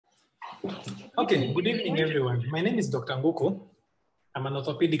Okay, good evening, everyone. My name is Dr. Nguku. I'm an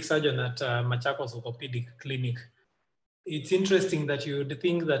orthopedic surgeon at Machakos Orthopedic Clinic. It's interesting that you would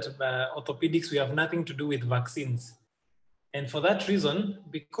think that orthopedics, we have nothing to do with vaccines. And for that reason,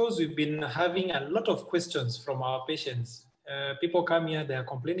 because we've been having a lot of questions from our patients, people come here, they are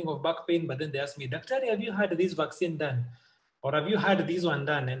complaining of back pain, but then they ask me, Doctor, have you had this vaccine done? Or have you had this one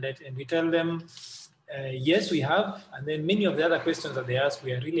done? And we tell them, yes, we have. And then many of the other questions that they ask,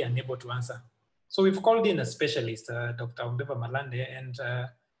 we are really unable to answer. So we've called in a specialist, Dr. Ombeva Malande, and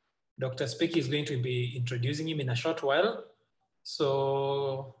Dr. Specky is going to be introducing him in a short while.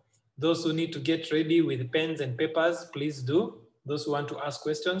 So those who need to get ready with pens and papers, please do. Those who want to ask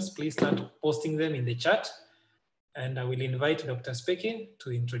questions, please start posting them in the chat. And I will invite Dr. Specky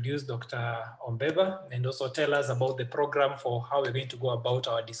to introduce Dr. Ombeva and also tell us about the program for how we're going to go about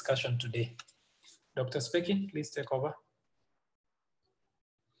our discussion today. Dr. Specky, please take over.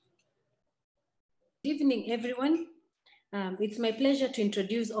 Good evening, everyone. It's my pleasure to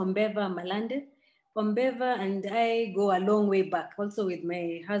introduce Ombeva Malande. Ombeva and I go a long way back, also with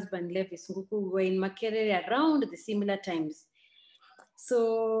my husband, Levis Nguku. We were in Makerere around the similar times.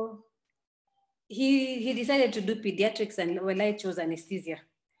 So he decided to do pediatrics, and well, I chose anesthesia.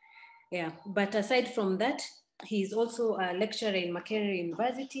 Yeah, but aside from that, he's also a lecturer in Makerere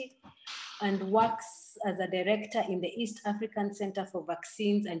University and works as a director in the East African Center for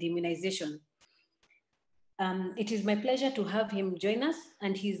Vaccines and Immunization. It is my pleasure to have him join us,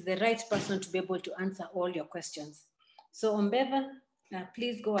 and he's the right person to be able to answer all your questions. So Ombeva,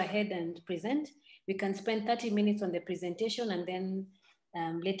 please go ahead and present. We can spend 30 minutes on the presentation, and then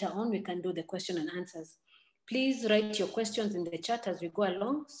later on we can do the question and answers. Please write your questions in the chat as we go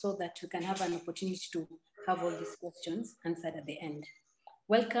along so that we can have an opportunity to have all these questions answered at the end.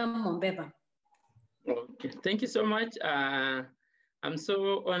 Welcome, Ombeva. Okay, thank you so much. I'm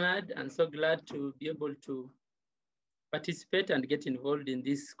so honored and so glad to be able to participate and get involved in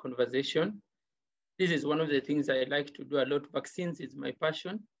this conversation. This is one of the things I like to do a lot. Vaccines is my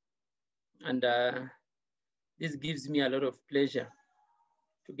passion. And this gives me a lot of pleasure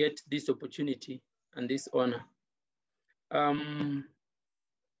to get this opportunity and this honor. I'll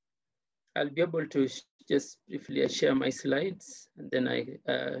be able to just briefly share my slides and then I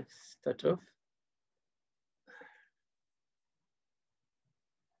start off.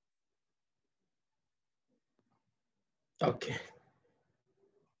 Okay,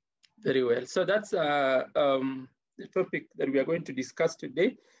 very well. So that's the topic that we are going to discuss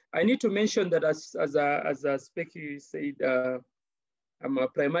today. I need to mention that as Specky said, I'm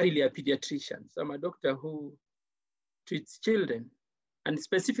primarily a pediatrician. So I'm a doctor who treats children, and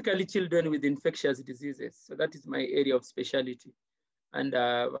specifically children with infectious diseases. So that is my area of specialty, and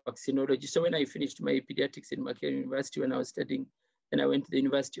vaccinology. So when I finished my pediatrics in Makerere University when I was studying, then I went to the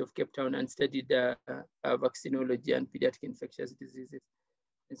University of Cape Town and studied vaccinology and pediatric infectious diseases.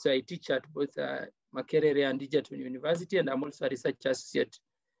 And so I teach at both Makerere and Egerton University, and I'm also a research associate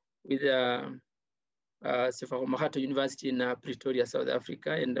with Sefako Mahato University in Pretoria, South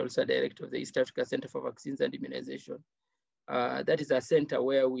Africa, and also director of the East Africa Center for Vaccines and Immunization. That is a center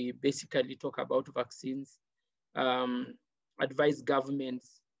where we basically talk about vaccines, advise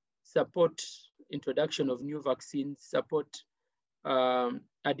governments, support introduction of new vaccines, support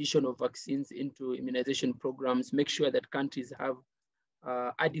addition of vaccines into immunization programs, make sure that countries have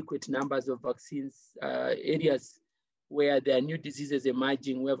adequate numbers of vaccines, areas where there are new diseases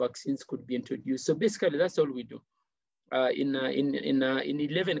emerging where vaccines could be introduced. So basically that's all we do in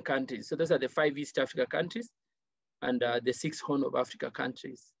 11 countries. So those are the 5 East Africa countries and the 6 Horn of Africa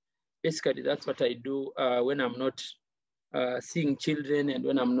countries. Basically that's what I do when I'm not seeing children and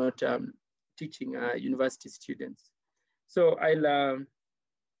when I'm not teaching university students. So I'll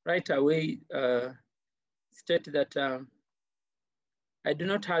right away state that I do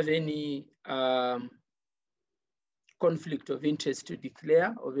not have any conflict of interest to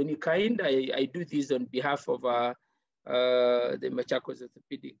declare of any kind. I do this on behalf of the Machakos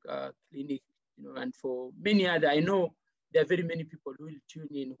Orthopedic Clinic, and for many other, I know there are very many people who will tune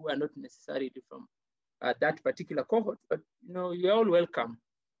in who are not necessarily from that particular cohort, but you're all welcome.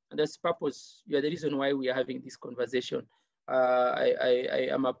 And that's the purpose, you are the reason why we are having this conversation. I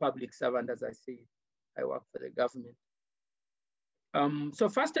am a public servant, as I say, I work for the government. So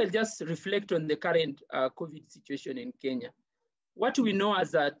first I'll just reflect on the current COVID situation in Kenya. What we know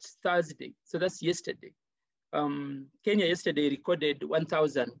as at Thursday, so that's yesterday, Kenya yesterday recorded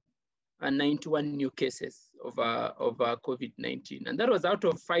 1,091 new cases of COVID-19, and that was out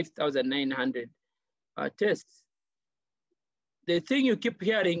of 5,900 tests. The thing you keep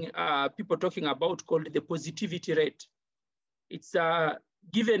hearing people talking about called the positivity rate. It's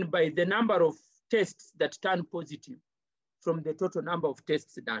given by the number of tests that turn positive from the total number of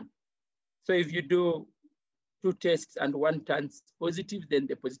tests done. So if you do 2 tests and 1 turns positive, then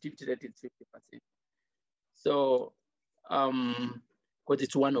the positivity rate is 50%. So, because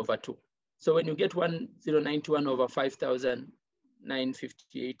it's 1/2. So when you get 1091 over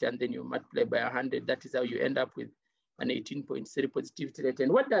 5,958, and then you multiply by 100, that is how you end up with an 18.3 positivity rate.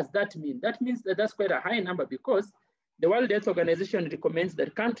 And what does that mean? That means that that's quite a high number, because the World Health Organization recommends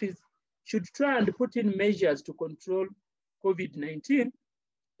that countries should try and put in measures to control COVID-19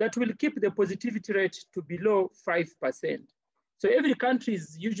 that will keep the positivity rate to below 5%. So every country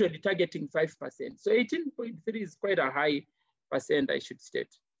is usually targeting 5%. So 18.3 is quite a high percent, I should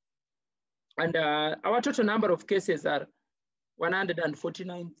state. And our total number of cases are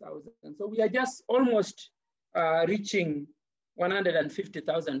 149,000. So we are just almost reaching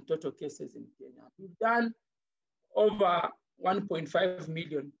 150,000 total cases in Kenya. We've done over 1.5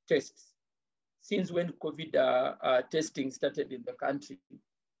 million tests since when COVID testing started in the country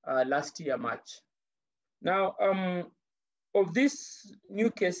last year, March. Now, of these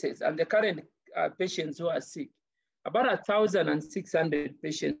new cases and the current patients who are sick, about 1,600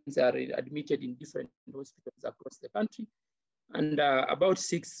 patients are admitted in different hospitals across the country, and about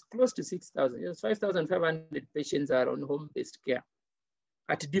close to 6,000, yes, 5,500 patients are on home-based care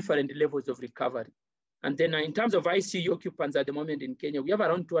at different levels of recovery. And then in terms of ICU occupants at the moment in Kenya, we have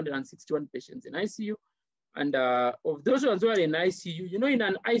around 261 patients in ICU. And of those ones who are in ICU, you know, in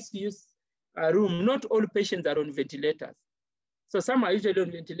an ICU room, not all patients are on ventilators. So some are usually on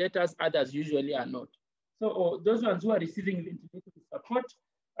ventilators, others usually are not. So those ones who are receiving ventilator support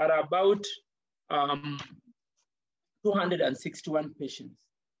are about 261 patients.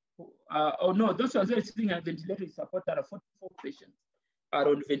 Those ones who are receiving a ventilator support are 44 patients are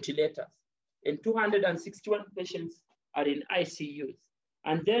on ventilators, and 261 patients are in ICUs.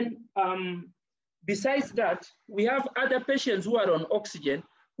 And then besides that, we have other patients who are on oxygen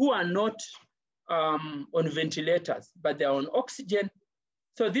who are not on ventilators, but they're on oxygen.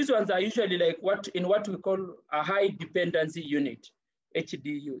 So these ones are usually like what we call a high dependency unit,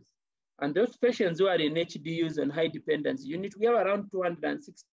 HDUs. And those patients who are in HDUs and high dependency unit, we have around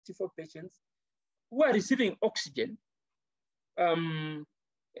 264 patients who are receiving oxygen. And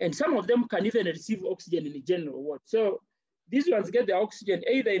some of them can even receive oxygen in the general ward. So these ones get the oxygen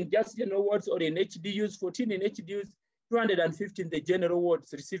either in just general wards or in HDUs, 14 in HDUs, 250 in the general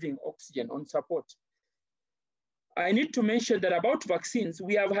wards receiving oxygen on support. I need to mention that about vaccines,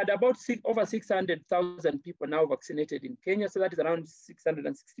 we have had about over 600,000 people now vaccinated in Kenya. So that is around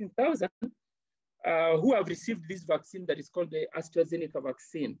 616,000 who have received this vaccine that is called the AstraZeneca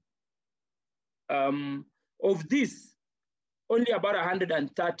vaccine. Of this, only about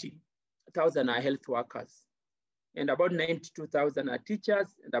 130,000 are health workers, and about 92,000 are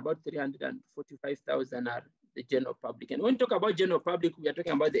teachers, and about 345,000 are the general public. And when we talk about general public, we are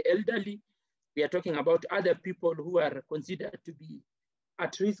talking about the elderly. We are talking about other people who are considered to be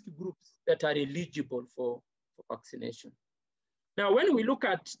at-risk groups that are eligible for vaccination. Now, when we look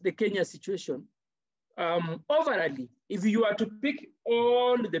at the Kenya situation, overall, if you are to pick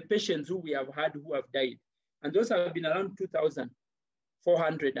all the patients who we have had who have died, and those have been around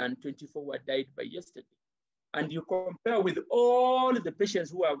 2,424 who have died by yesterday, and you compare with all the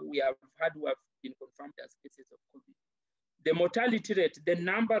patients we have had who have been confirmed as cases of COVID, the mortality rate, the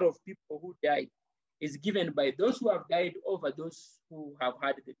number of people who die, is given by those who have died over those who have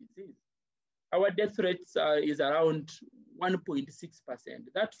had the disease. Our death rate is around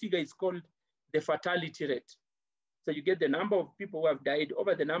 1.6%. That figure is called the fatality rate. So you get the number of people who have died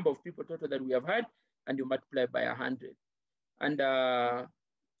over the number of people total that we have had, and you multiply by 100. And the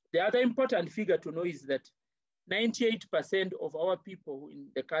other important figure to know is that 98% of our people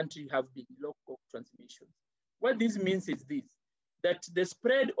in the country have been local transmissions. What this means is this, that the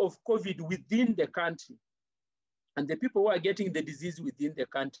spread of COVID within the country and the people who are getting the disease within the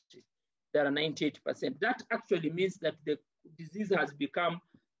country, there are 98%. That actually means that the disease has become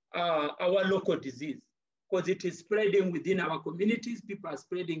our local disease, because it is spreading within our communities. People are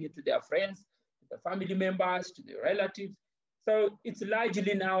spreading it to their friends, to their family members, to their relatives. So it's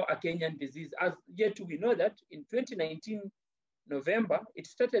largely now a Kenyan disease. As yet we know that in 2019, November, it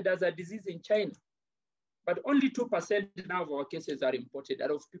started as a disease in China. But only 2% now of our cases are imported,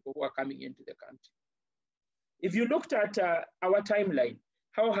 out of people who are coming into the country. If you looked at our timeline,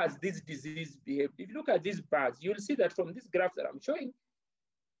 how has this disease behaved? If you look at these bars, you'll see that from this graph that I'm showing,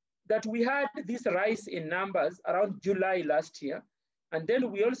 that we had this rise in numbers around July last year. And then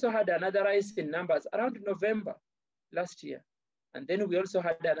we also had another rise in numbers around November last year. And then we also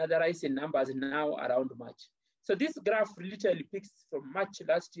had another rise in numbers now around March. So this graph literally picks from March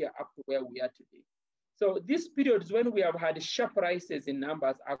last year up to where we are today. So these periods when we have had sharp rises in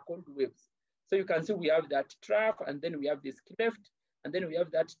numbers are called waves. So you can see we have that trough, and then we have this cleft, and then we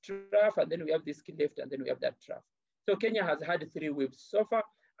have that trough, and then we have this cleft, and then we have that trough. So Kenya has had 3 waves so far,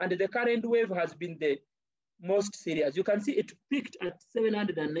 and the current wave has been the most serious. You can see it peaked at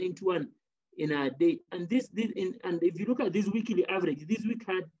 791 in a day. And and if you look at this weekly average, this week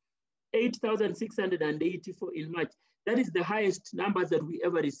had 8,684 in March. That is the highest numbers that we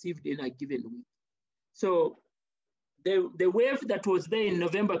ever received in a given week. So the wave that was there in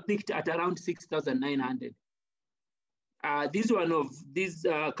November peaked at around 6,900. This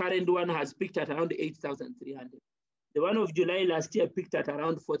current one has peaked at around 8,300. The one of July last year peaked at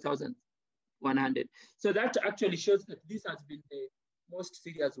around 4,100. So that actually shows that this has been the most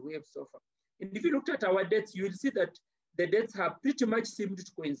serious wave so far. And if you looked at our deaths, you will see that the deaths have pretty much seemed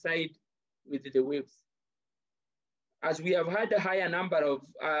to coincide with the waves. As we have had a higher number of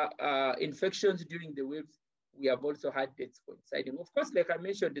infections during the waves, we have also had deaths coinciding. Of course, like I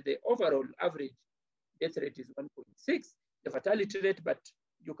mentioned, the overall average death rate is 1.6, the fatality rate, but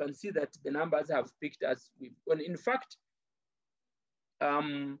you can see that the numbers have peaked as we've gone. In fact,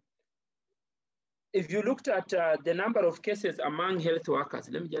 if you looked at the number of cases among health workers,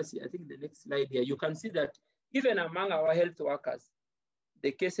 let me just see, I think the next slide here, you can see that even among our health workers,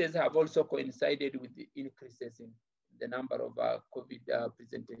 the cases have also coincided with the increases in the number of COVID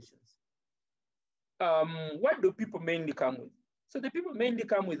presentations. What do people mainly come with? So the people mainly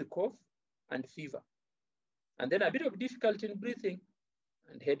come with cough and fever, and then a bit of difficulty in breathing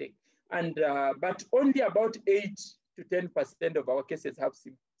and headache. And but only about 8 to 10% of our cases have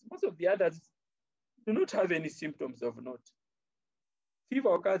symptoms. Most of the others do not have any symptoms of note.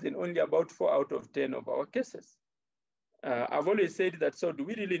 Fever occurs in only about 4 out of 10 of our cases. I've always said that, so do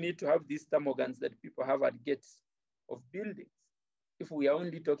we really need to have these thermogans that people have at gates of buildings if we are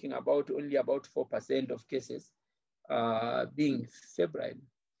only talking about only about 4% of cases being febrile?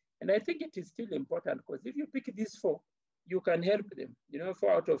 And I think it is still important, because if you pick these 4, you can help them.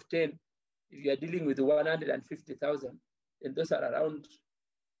 4 out of 10, if you are dealing with 150,000, then those are around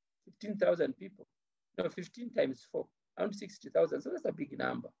 15,000 people. 15 times 4, around 60,000. So that's a big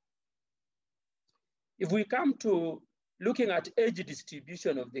number. If we come to looking at age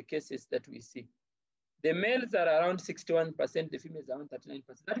distribution of the cases that we see, the males are around 61%, the females are around 39%.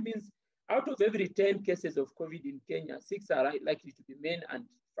 That means out of every 10 cases of COVID in Kenya, 6 are likely to be men and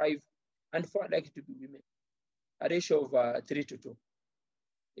 4 are likely to be women, a ratio of 3 to 2.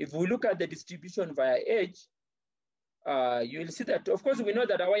 If we look at the distribution via age, you will see that, of course, we know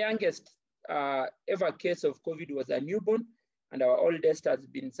that our youngest ever case of COVID was a newborn, and our oldest has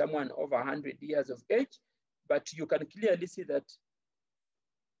been someone over 100 years of age. But you can clearly see that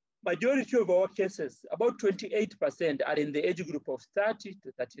majority of our cases, about 28%, are in the age group of 30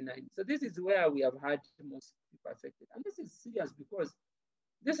 to 39. So this is where we have had most people affected. And this is serious because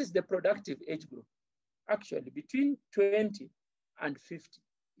this is the productive age group. Actually, between 20 and 50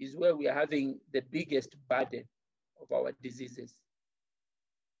 is where we are having the biggest burden of our diseases.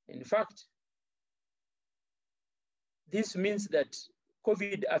 In fact, this means that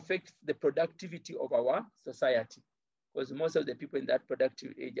COVID affects the productivity of our society, because most of the people in that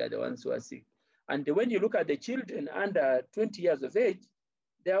productive age are the ones who are sick. And when you look at the children under 20 years of age,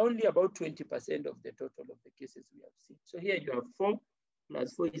 they are only about 20% of the total of the cases we have seen. So here you have 4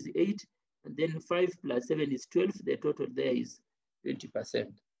 plus 4 is 8, and then 5 plus 7 is 12. The total there is 20%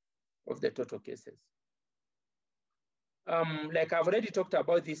 of the total cases. Like I've already talked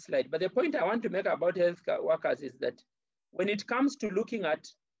about this slide, but the point I want to make about health workers is that when it comes to looking at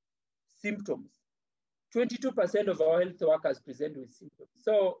symptoms, 22% of our health workers present with symptoms.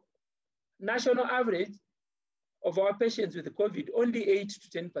 So national average of our patients with COVID, only 8 to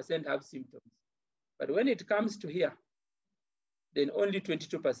 10% have symptoms. But when it comes to here, then only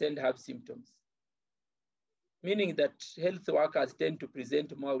 22% have symptoms, meaning that health workers tend to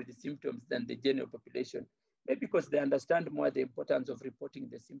present more with the symptoms than the general population, maybe because they understand more the importance of reporting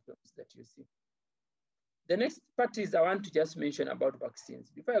the symptoms that you see. The next part is I want to just mention about vaccines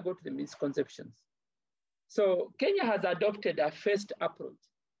before I go to the misconceptions. So Kenya has adopted a phased approach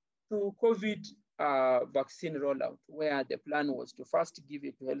to COVID vaccine rollout, where the plan was to first give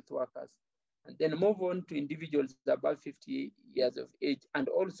it to health workers and then move on to individuals above 50 years of age, and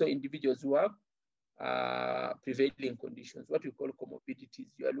also individuals who have prevailing conditions, what we call comorbidities.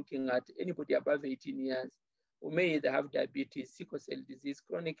 You are looking at anybody above 18 years who may either have diabetes, sickle cell disease,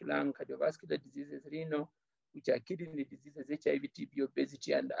 chronic lung, cardiovascular diseases, renal, which are kidney diseases, HIV, TB,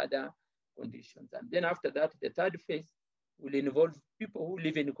 obesity, and other conditions. And then after that, the third phase will involve people who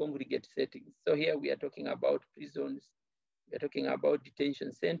live in congregate settings. So here we are talking about prisons, we are talking about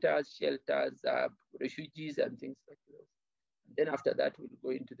detention centers, shelters, refugees, and things like those. And then after that, we'll go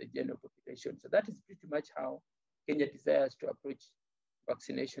into the general population. So that is pretty much how Kenya desires to approach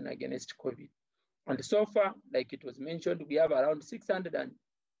vaccination against COVID. And so far, like it was mentioned, we have around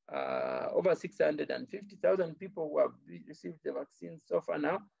over 650,000 people who have received the vaccine so far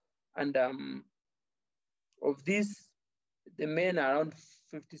now. And of these, the men are around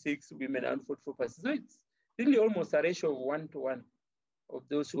 56, women around 44%. So it's really almost a ratio of 1-to-1 of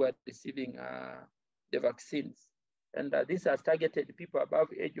those who are receiving the vaccines. And these are targeted people above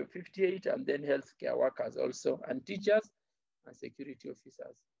the age of 58, and then healthcare workers also, and teachers and security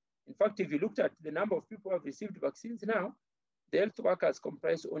officers. In fact, if you looked at the number of people who have received vaccines now, the health workers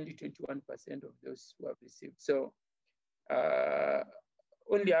comprise only 21% of those who have received. So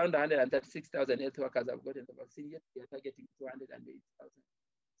only around 136,000 health workers have gotten the vaccine, yet we are targeting 208,000.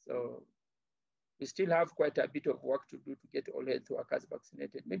 So we still have quite a bit of work to do to get all health workers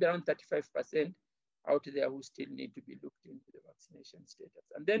vaccinated. Maybe around 35% out there who still need to be looked into the vaccination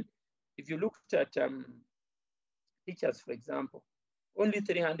status. And then if you looked at teachers, for example, only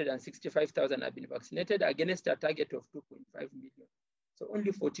 365,000 have been vaccinated against a target of 2.5 million. So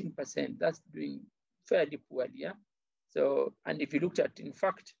only 14%, that's doing fairly poorly, yeah? So, and if you looked at, in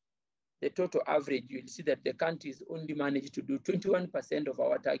fact, the total average, you'll see that the countries only managed to do 21% of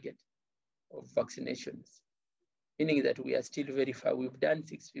our target of vaccinations, meaning that we are still very far. We've done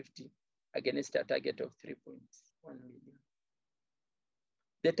 650 against a target of 3.1 million.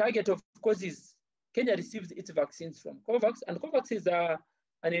 The target, of course, is Kenya receives its vaccines from COVAX, and COVAX is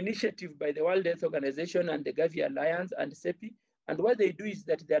an initiative by the World Health Organization and the Gavi Alliance and CEPI. And what they do is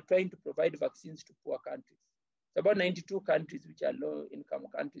that they are trying to provide vaccines to poor countries. So about 92 countries, which are low-income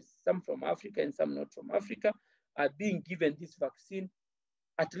countries, some from Africa and some not from Africa, are being given this vaccine,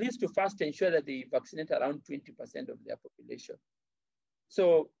 at least to first ensure that they vaccinate around 20% of their population.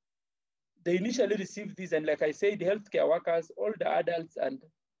 So they initially received this, and like I said, the healthcare workers, all the adults, and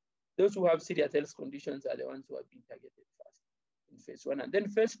those who have serious health conditions are the ones who are being targeted first in phase 1. And then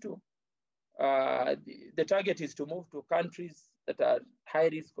phase 2, the target is to move to countries that are high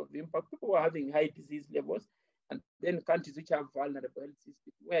risk of impact, people who are having high disease levels, and then countries which have vulnerable health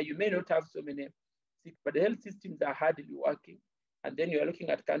systems, where you may not have so many sick, but the health systems are hardly working. And then you're looking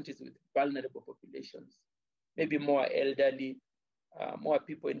at countries with vulnerable populations, maybe more elderly, more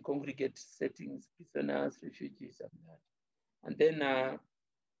people in congregate settings, prisoners, refugees, and that. And then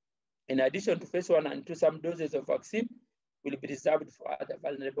in addition to phase 1 and 2, some doses of vaccine will be reserved for other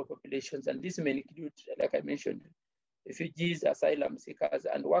vulnerable populations. And this may include, like I mentioned, refugees, asylum seekers,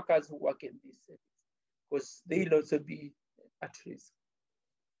 and workers who work in these settings, because they'll also be at risk.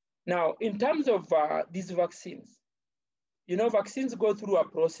 Now, in terms of these vaccines, you know, vaccines go through a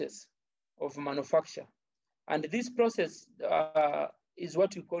process of manufacture. And this process is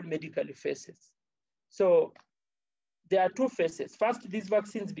what we call medical phases. So there are 2 phases. First, these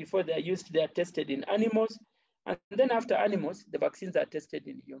vaccines, before they're used, they are tested in animals. And then after animals, the vaccines are tested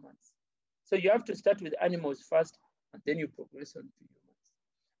in humans. So you have to start with animals first, and then you progress on to humans.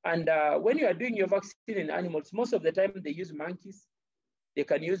 And when you are doing your vaccine in animals, most of the time they use monkeys. They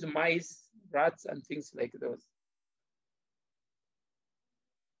can use mice, rats, and things like those.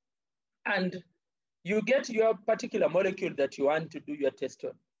 And you get your particular molecule that you want to do your test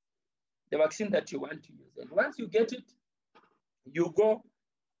on, the vaccine that you want to use. And once you get it, you go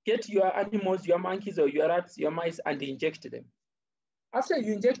get your animals, your monkeys or your rats, your mice, and inject them. After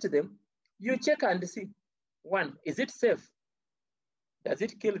you inject them, you check and see, 1, is it safe? Does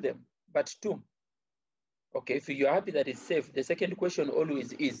it kill them? But 2, okay, if you're happy that it's safe, the second question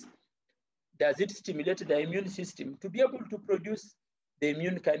always is, does it stimulate the immune system to be able to produce the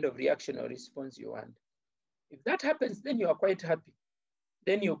immune kind of reaction or response you want? If that happens, then you are quite happy.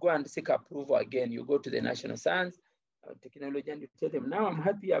 Then you go and seek approval again. You go to the National Science Technology and you tell them, now I'm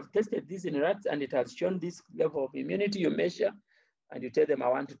happy, I've tested this in rats and it has shown this level of immunity. You measure and you tell them, I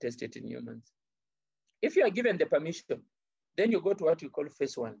want to test it in humans. If you are given the permission, then you go to what we call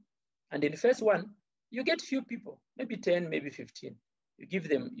phase 1. And in phase 1, you get few people, maybe 10, maybe 15. You give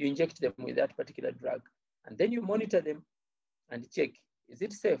them, you inject them with that particular drug. And then you monitor them and check, is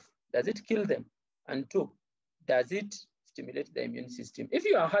it safe? Does it kill them? And 2, does it stimulate the immune system? If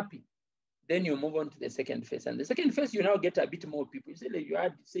you are happy, then you move on to the second phase. And the second phase, you now get a bit more people. You say, like, you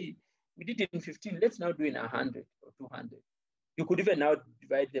had, say, we did it in 15, let's now do it in 100 or 200. You could even now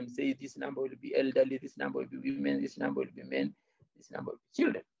divide them, say this number will be elderly, this number will be women, this number will be men, this number will be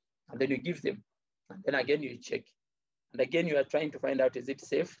children. And then you give them. And then again, you check. And again, you are trying to find out, is it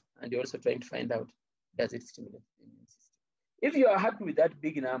safe? And you're also trying to find out, does it stimulate the immune system? If you are happy with that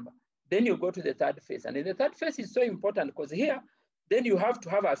big number, then you go to the third phase. And in the third phase is so important because here, then you have to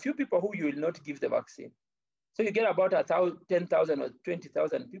have a few people who you will not give the vaccine. So you get about 10,000 or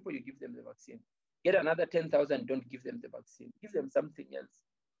 20,000 people, you give them the vaccine. Get another 10,000, don't give them the vaccine. Give them something else.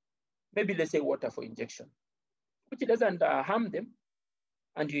 Maybe let's say water for injection, which doesn't harm them,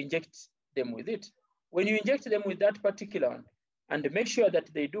 and you inject them with it. When you inject them with that particular one, and make sure that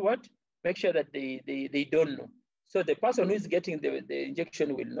they do what? Make sure that they don't know. So the person who is getting the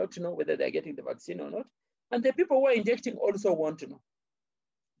injection will not know whether they're getting the vaccine or not. And the people who are injecting also want to know.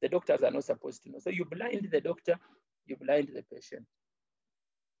 The doctors are not supposed to know. So you blind the doctor, you blind the patient.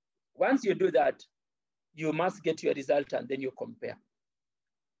 Once you do that, you must get your result and then you compare.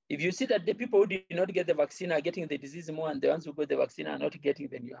 If you see that the people who did not get the vaccine are getting the disease more and the ones who got the vaccine are not getting,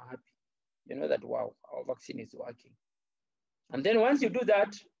 then you are happy. You know that, wow, our vaccine is working. And then once you do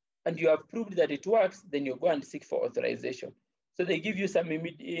that and you have proved that it works, then you go and seek for authorization. So they give you some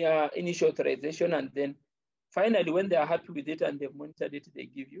initial authorization, and then finally, when they are happy with it and they've monitored it, they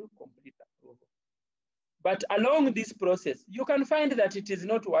give you complete approval. But along this process, you can find that it is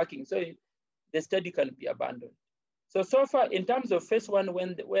not working. So the study can be abandoned. So far, in terms of phase one,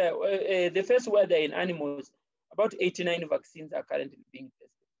 the phase where they're in animals, about 89 vaccines are currently being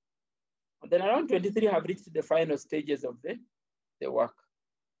tested. And then around 23 have reached the final stages of the work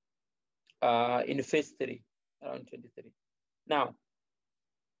in phase 3, around 23. Now,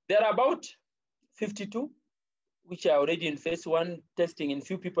 there are about 52 which are already in phase 1 testing in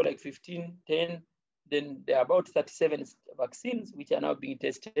few people, like 15, 10. Then there are about 37 vaccines which are now being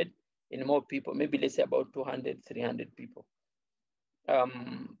tested in more people, maybe let's say about 200, 300 people.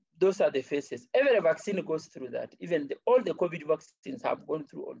 Those are the phases. Every vaccine goes through that. Even all the COVID vaccines have gone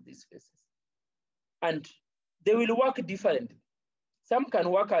through all these phases. And they will work differently. Some can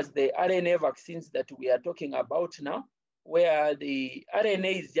work as the RNA vaccines that we are talking about now, where the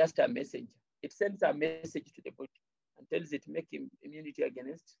RNA is just a messenger. It sends a message to the body and tells it make immunity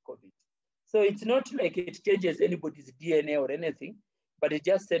against COVID. So it's not like it changes anybody's DNA or anything, but it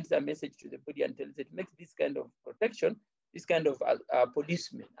just sends a message to the body and tells it makes this kind of protection, this kind of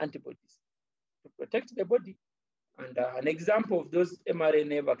policemen, antibodies to protect the body. And an example of those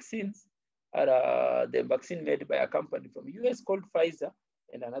mRNA vaccines are the vaccine made by a company from US called Pfizer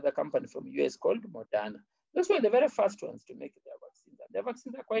and another company from US called Moderna. Those were the very first ones to make their vaccines. And their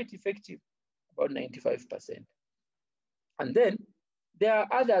vaccines are quite effective, about 95%. And then there are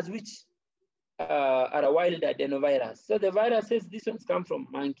others which are a wild adenovirus. So the viruses, these ones come from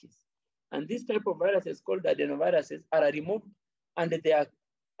monkeys. And this type of viruses called adenoviruses are removed and they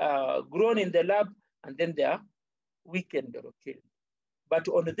are grown in the lab and then they are weakened or killed. But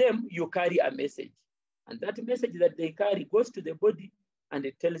on them, you carry a message. And that message that they carry goes to the body and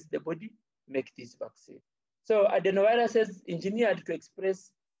it tells the body, make this vaccine. So adenoviruses engineered to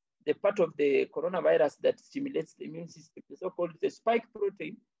express the part of the coronavirus that stimulates the immune system, the so-called the spike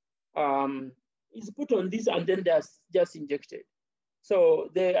protein, is put on this and then they're just injected. So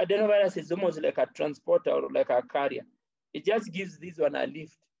the adenovirus is almost like a transporter or like a carrier. It just gives this one a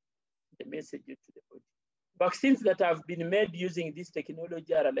lift, the message to the body. Vaccines that have been made using this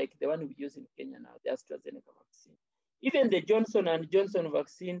technology are like the one we use in Kenya now, the AstraZeneca vaccine. Even the Johnson & Johnson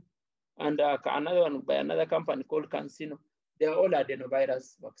vaccine and another one by another company called CanSino, they are all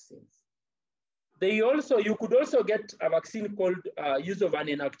adenovirus vaccines. You could also get a vaccine called use of an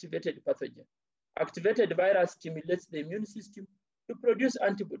inactivated pathogen. Activated virus stimulates the immune system to produce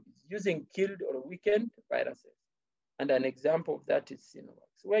antibodies using killed or weakened viruses. And an example of that is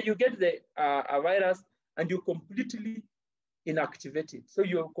Sinovac, where you get a virus and you completely inactivate it. So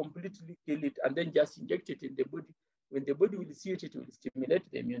you completely kill it and then just inject it in the body. When the body will see it, it will stimulate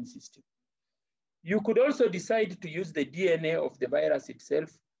the immune system. You could also decide to use the DNA of the virus itself,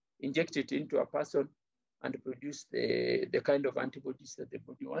 inject it into a person and produce the kind of antibodies that the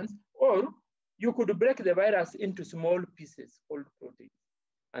body wants. Or you could break the virus into small pieces called proteins.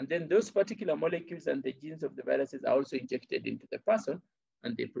 And then those particular molecules and the genes of the viruses are also injected into the person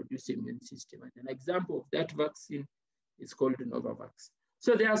and they produce immune system. And an example of that vaccine is called Novavax.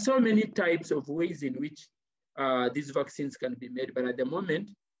 So there are so many types of ways in which these vaccines can be made. But at the moment,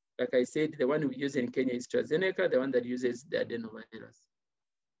 like I said, the one we use in Kenya is AstraZeneca, the one that uses the adenovirus.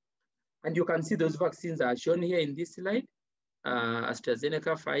 And you can see those vaccines are shown here in this slide.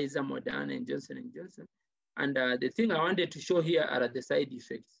 AstraZeneca, Pfizer, Moderna, and Johnson & Johnson. And the thing I wanted to show here are the side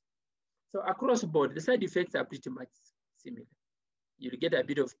effects. So across the board, the side effects are pretty much similar. You'll get a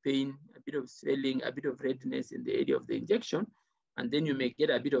bit of pain, a bit of swelling, a bit of redness in the area of the injection, and then you may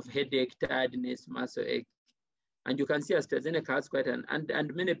get a bit of headache, tiredness, muscle ache. And you can see AstraZeneca has quite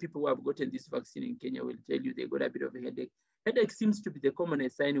and many people who have gotten this vaccine in Kenya will tell you they got a bit of a headache. Headache seems to be the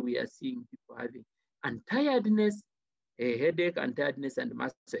commonest sign we are seeing people having. And tiredness, a headache and tiredness and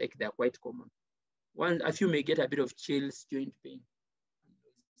muscle ache, they're quite common. A few may get a bit of chills, joint pain.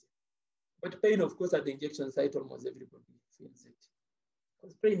 But pain, of course, at the injection site, almost everybody feels it.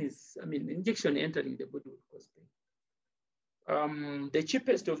 Because pain is, I mean, injection entering the body will cause pain. The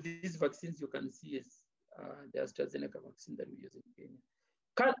cheapest of these vaccines you can see is the AstraZeneca vaccine that we use in Kenya.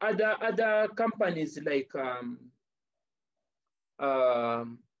 Other companies like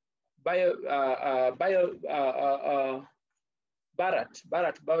Bharat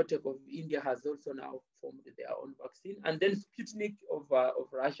Biotech of India has also now formed their own vaccine, and then Sputnik of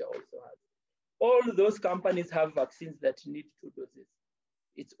Russia also has. All those companies have vaccines that need 2 doses.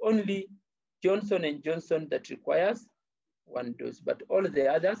 It's only Johnson & Johnson that requires 1 dose, but all the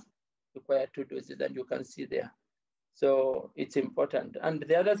others require 2 doses, and you can see there. So it's important. And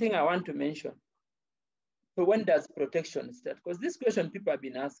the other thing I want to mention, so when does protection start? Because this question people have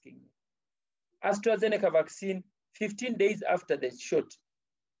been asking me. AstraZeneca vaccine, 15 days after the shot,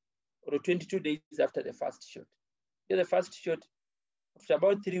 or 22 days after the first shot. The first shot, after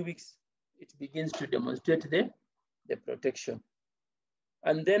about 3 weeks, it begins to demonstrate the protection.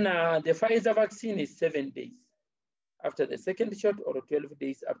 And then the Pfizer vaccine is 7 days after the second shot, or 12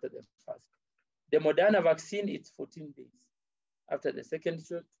 days after the first. The Moderna vaccine, it's 14 days after the second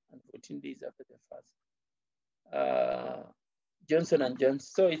shot and 14 days after the first. Johnson & Johnson,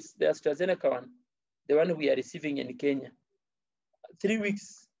 so it's the AstraZeneca one, the one we are receiving in Kenya. 3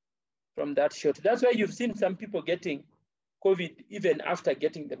 weeks from that shot. That's why you've seen some people getting COVID even after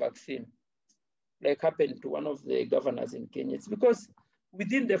getting the vaccine, like happened to one of the governors in Kenya. It's because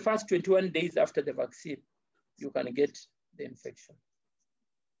within the first 21 days after the vaccine, you can get the infection.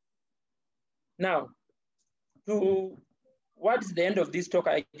 Now, towards the end of this talk,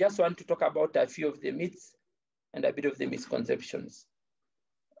 I just want to talk about a few of the myths and a bit of the misconceptions.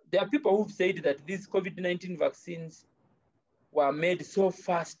 There are people who've said that these COVID-19 vaccines were made so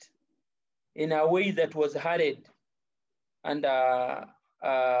fast in a way that was hurried, and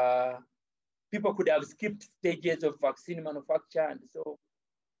people could have skipped stages of vaccine manufacture, and so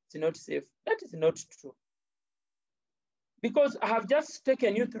it's not safe. That is not true. Because I have just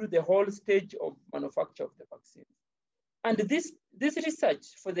taken you through the whole stage of manufacture of the vaccine. And this research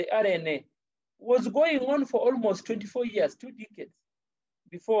for the RNA was going on for almost 24 years, 2 decades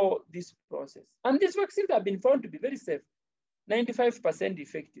before this process. And these vaccines have been found to be very safe, 95%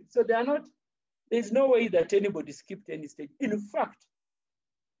 effective. So there's no way that anybody skipped any stage. In fact,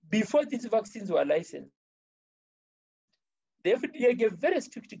 before these vaccines were licensed, the FDA gave very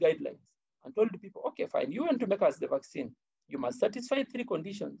strict guidelines and told people, okay, fine, you want to make us the vaccine, you must satisfy 3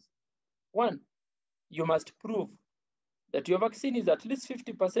 conditions. 1, you must prove that your vaccine is at least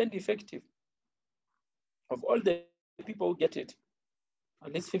 50% effective of all the people who get it,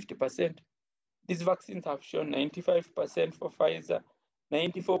 at least 50%. These vaccines have shown 95% for Pfizer,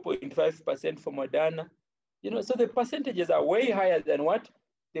 94.5% for Moderna. So the percentages are way higher than what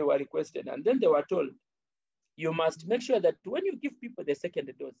they were requested. And then they were told, you must make sure that when you give people the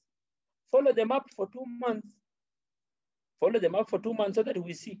second dose, follow them up for 2 months. Follow them up for 2 months so that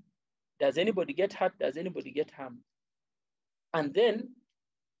we see, does anybody get hurt? Does anybody get harmed? And then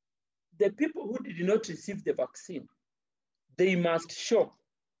the people who did not receive the vaccine, they must show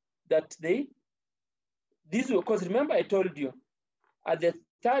that because remember I told you, at the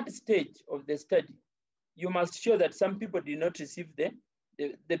 3rd stage of the study, you must show that some people did not receive the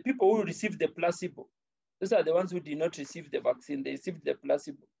people who received the placebo. Those are the ones who did not receive the vaccine, they received the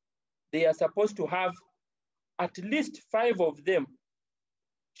placebo. They are supposed to have at least 5 of them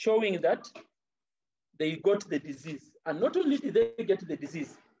showing that they got the disease. And not only did they get the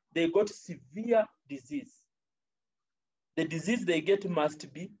disease, they got severe disease. The disease they get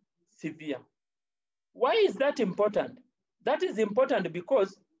must be severe. Why is that important? That is important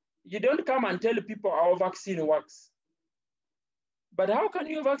because you don't come and tell people our vaccine works. But how can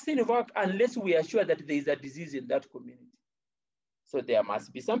your vaccine work unless we are sure that there is a disease in that community? So there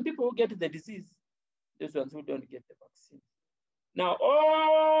must be some people who get the disease, those ones who don't get the vaccine. Now,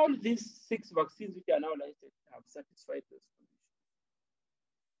 all these 6 vaccines which are now licensed have satisfied those conditions.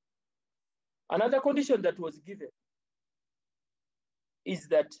 Another condition that was given is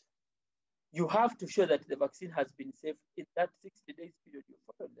that you have to show that the vaccine has been safe in that 60 days period you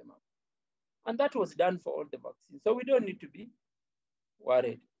followed them up. And that was done for all the vaccines. So we don't need to be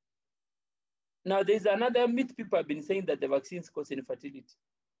worried. Now, there's another myth people have been saying, that the vaccines cause infertility.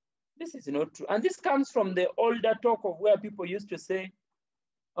 This is not true. And this comes from the older talk of where people used to say,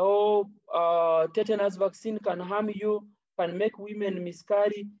 oh, tetanus vaccine can harm you, can make women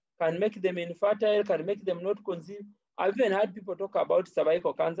miscarry, can make them infertile, can make them not conceive. I've even had people talk about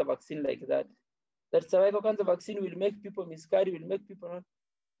cervical cancer vaccine like that. That cervical cancer vaccine will make people miscarry, will make people not.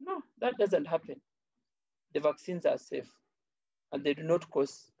 No, that doesn't happen. The vaccines are safe and they do not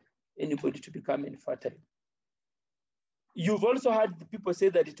cause anybody to become infertile. You've also had people say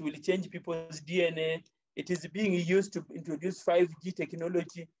that it will change people's DNA. It is being used to introduce 5G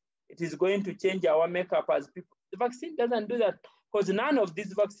technology. It is going to change our makeup as people. The vaccine doesn't do that because none of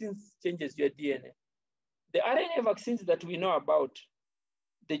these vaccines changes your DNA. The RNA vaccines that we know about,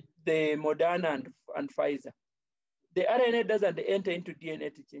 the Moderna and Pfizer, the RNA doesn't enter into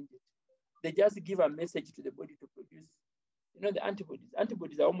DNA to change it. They just give a message to the body to produce, the antibodies.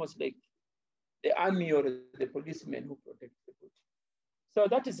 Antibodies are almost like the army or the policemen who protect the body. So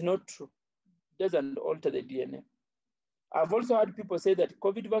that is not true. It doesn't alter the DNA. I've also had people say that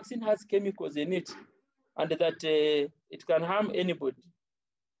COVID vaccine has chemicals in it and that it can harm anybody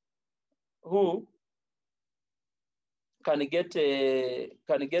who can get the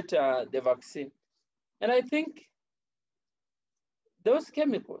vaccine. And I think those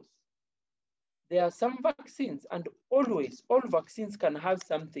chemicals, there are some vaccines, and always all vaccines can have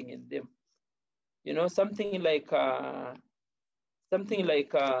something in them. Something like a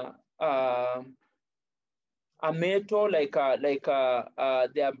metal,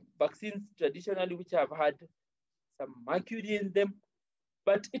 there are vaccines traditionally which have had some mercury in them,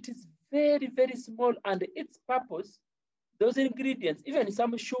 but it is very, very small, and its purpose, those ingredients, even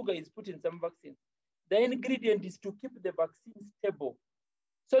some sugar is put in some vaccines. The ingredient is to keep the vaccine stable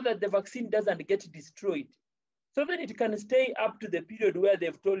so that the vaccine doesn't get destroyed, so that it can stay up to the period where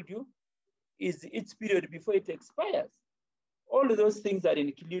they've told you is its period before it expires. All of those things are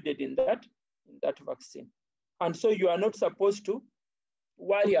included in that vaccine. And so you are not supposed to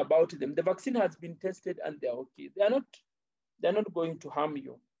worry about them. The vaccine has been tested and they're okay. They're not going to harm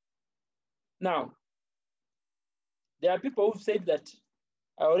you. Now, there are people who've said that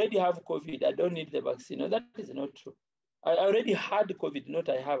I already have COVID, I don't need the vaccine. No, that is not true. I already had COVID, not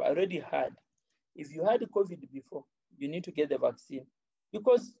I have, I already had. If you had COVID before, you need to get the vaccine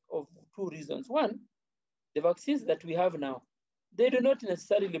because of two reasons. One, the vaccines that we have now, they do not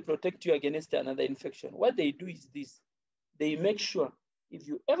necessarily protect you against another infection. What they do is this: they make sure if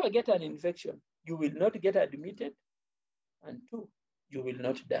you ever get an infection, you will not get admitted, and two, you will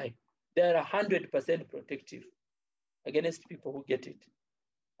not die. They are 100% protective against people who get it,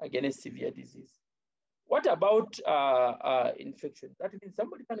 against severe disease. What about infection? That means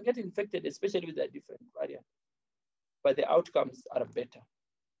somebody can get infected, especially with a different variant, but the outcomes are better.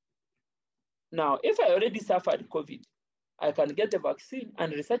 Now, if I already suffered COVID, I can get the vaccine,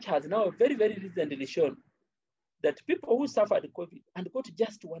 and research has now very, very recently shown that people who suffered COVID and got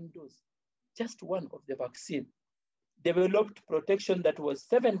just one dose, just one of the vaccine, developed protection that was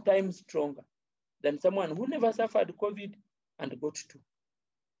 7 times stronger than someone who never suffered COVID and got 2.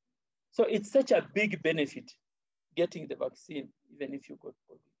 So it's such a big benefit getting the vaccine, even if you got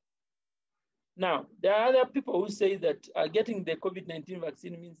COVID. Now, there are other people who say that getting the COVID-19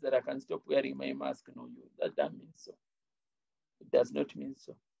 vaccine means that I can stop wearing my mask. No, that means so. It does not mean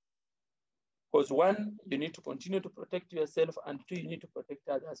so. Because 1, you need to continue to protect yourself, and 2, you need to protect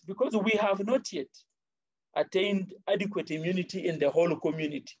others, because we have not yet attained adequate immunity in the whole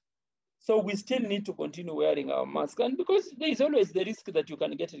community. So we still need to continue wearing our mask, and because there is always the risk that you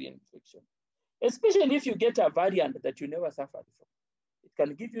can get reinfection, especially if you get a variant that you never suffered from. It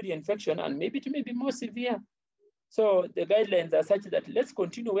can give you reinfection, and maybe it may be more severe. So the guidelines are such that let's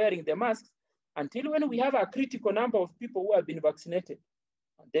continue wearing the masks until when we have a critical number of people who have been vaccinated,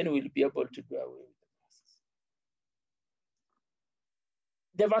 and then we'll be able to do away with the masks.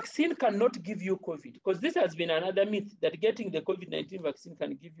 The vaccine cannot give you COVID, because this has been another myth that getting the COVID-19 vaccine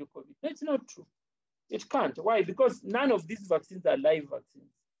can give you COVID. No, it's not true. It can't. Why? Because none of these vaccines are live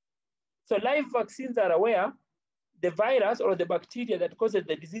vaccines. So live vaccines are where the virus or the bacteria that causes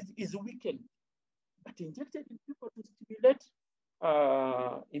the disease is weakened, but injected in people to stimulate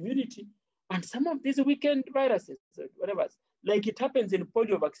immunity. And some of these weakened viruses, whatever, like it happens in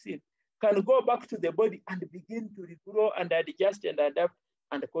polio vaccine, can go back to the body and begin to regrow and adjust and adapt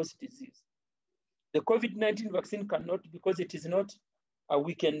and cause disease. The COVID-19 vaccine cannot, because it is not a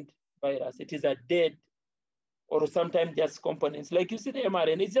weakened virus. It is a dead, or sometimes just components. Like you see the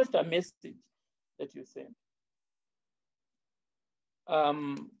mRNA, it's just a message that you send.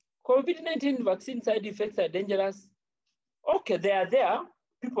 COVID-19 vaccine side effects are dangerous. Okay, they are there.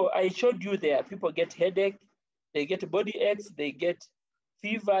 People, I showed you there, people get headache, they get body aches, they get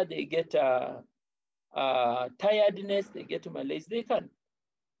fever, they get tiredness, they get malaise, they can.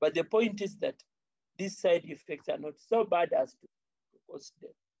 But the point is that these side effects are not so bad as to cause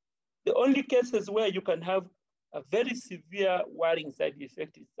death. The only cases where you can have A very severe worrying side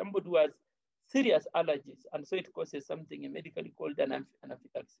effect is somebody who has serious allergies, and so it causes something medically called an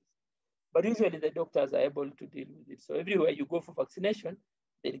anaphylaxis. But usually the doctors are able to deal with it. So everywhere you go for vaccination,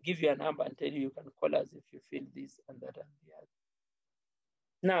 they'll give you a number and tell you can call us if you feel this and that and the other.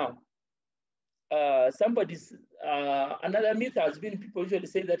 Now, another myth has been, people usually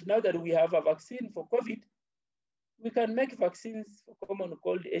say that now that we have a vaccine for COVID, we can make vaccines for common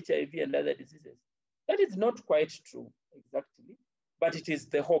cold, HIV, and other diseases. That is not quite true, exactly, but it is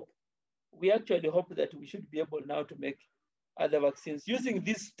the hope. We actually hope that we should be able now to make other vaccines using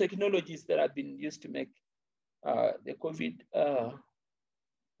these technologies that have been used to make the COVID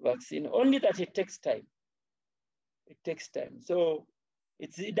vaccine, only that it takes time. It takes time. So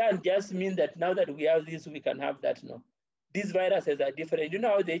it doesn't just mean that now that we have this, we can have that. No, these viruses are different. You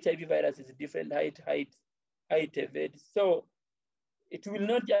know how the HIV virus is different, height, evade. So it will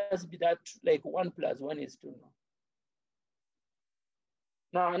not just be that like 1 + 1 is 2. No.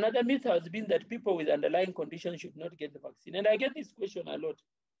 Now, another myth has been that people with underlying conditions should not get the vaccine. And I get this question a lot.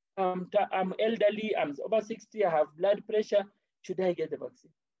 I'm elderly, I'm over 60, I have blood pressure. Should I get the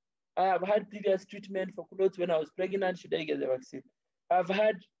vaccine? I have had previous treatment for clothes when I was pregnant. Should I get the vaccine? I've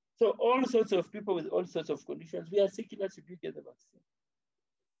had, so all sorts of people with all sorts of conditions. We are sick enough to get the vaccine.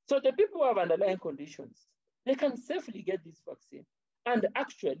 So the people who have underlying conditions, they can safely get this vaccine and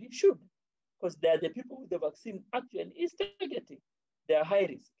actually should, because they are the people with the vaccine actually is targeting. They are high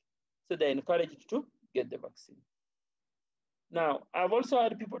risk. So they're encouraged to get the vaccine. Now, I've also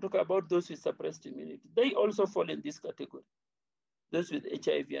had people talk about those with suppressed immunity. They also fall in this category, those with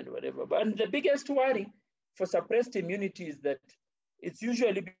HIV and whatever. But the biggest worry for suppressed immunity is that it's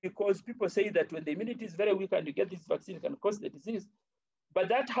usually because people say that when the immunity is very weak and you get this vaccine, it can cause the disease. But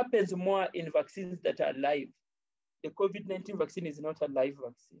that happens more in vaccines that are live. The COVID-19 vaccine is not a live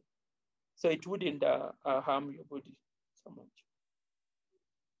vaccine. So it wouldn't harm your body so much.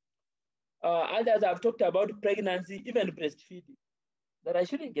 Others have talked about pregnancy, even breastfeeding, that I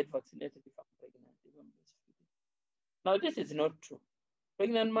shouldn't get vaccinated if I'm pregnant, even breastfeeding. Now, this is not true.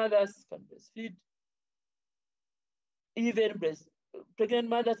 Pregnant mothers can breastfeed. Even pregnant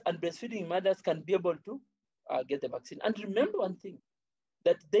mothers and breastfeeding mothers can be able to get the vaccine. And remember one thing,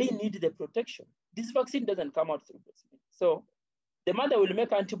 that they need the protection. This vaccine doesn't come out through breast milk. So the mother will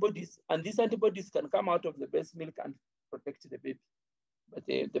make antibodies, and these antibodies can come out of the breast milk and protect the baby. But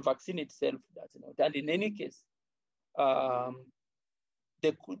the vaccine itself does not. And in any case, the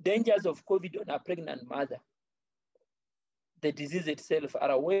dangers of COVID on a pregnant mother, the disease itself,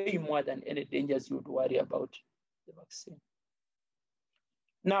 are way more than any dangers you would worry about the vaccine.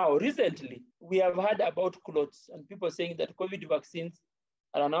 Now, recently, we have heard about clots and people saying that COVID vaccines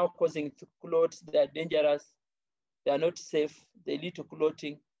are now causing clots. They are dangerous. They are not safe. They lead to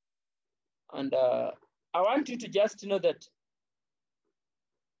clotting. And I want you to just know that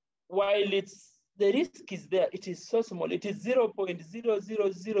while the risk is there, it is so small. It is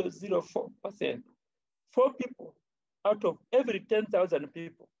 0.00004%. 4 people out of every 10,000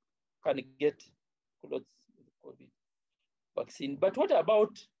 people can get clots with COVID vaccine. But what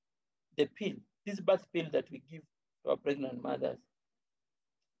about the pill, this birth pill that we give to our pregnant mothers?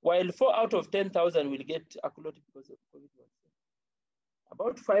 While 4 out of 10,000 will get a clot because of COVID vaccine,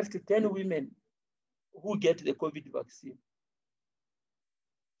 about 5 to 10 women who get the COVID vaccine,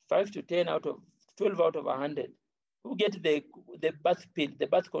 5 to 10 out of 12 out of 100 who get the birth pill, the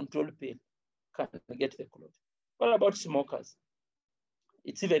birth control pill, can get the clot. What about smokers?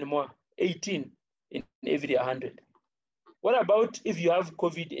 It's even more, 18 in every 100. What about if you have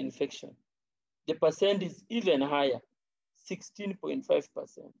COVID infection? The percent is even higher,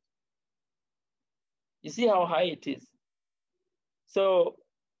 16.5%. You see how high it is? So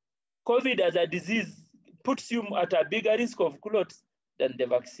COVID as a disease puts you at a bigger risk of clots than the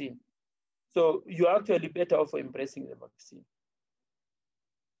vaccine. So you're actually better off for embracing the vaccine.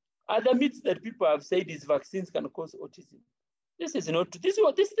 Other myths that people have said is vaccines can cause autism. This is not true. This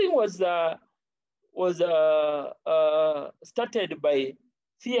thing was started by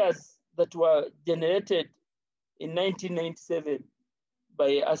fears that were generated in 1997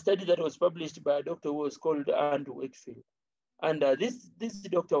 by a study that was published by a doctor who was called Andrew Wakefield. And this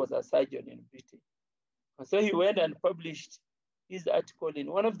doctor was a surgeon in Britain. And so he went and published his article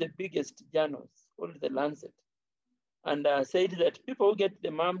in one of the biggest journals called The Lancet, and said that people who get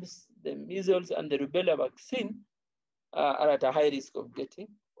the mumps, the measles, and the rubella vaccine are at a high risk of getting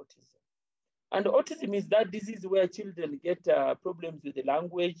autism. And autism is that disease where children get problems with the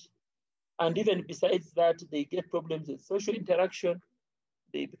language. And even besides that, they get problems with social interaction.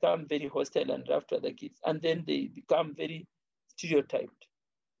 They become very hostile and rough to other kids. And then they become very stereotyped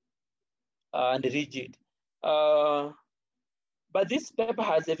and rigid. But this paper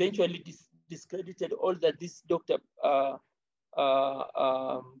has eventually discredited all that this doctor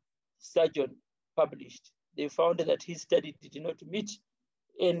surgeon published. They found that his study did not meet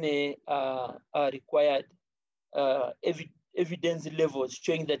any required evidence levels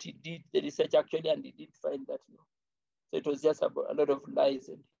showing that he did the research actually, and he did find that no. So it was just about a lot of lies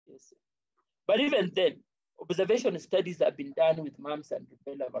and yes. But even then, observation studies have been done with mumps and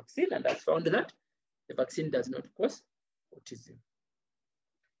rubella vaccine, and has found that the vaccine does not cause autism.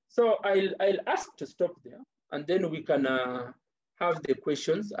 So I'll ask to stop there, and then we can have the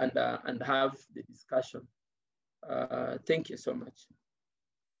questions and have the discussion. Thank you so much.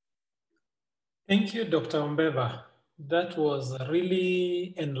 Thank you, Dr. Ombeva. That was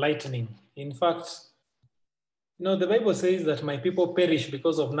really enlightening. In fact, you know, the Bible says that my people perish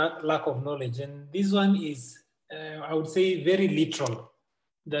because of lack of knowledge. And this one is, I would say, very literal,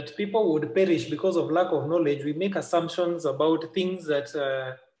 that people would perish because of lack of knowledge. We make assumptions about things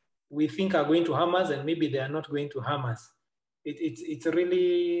that we think are going to harm us, and maybe they are not going to harm us. It's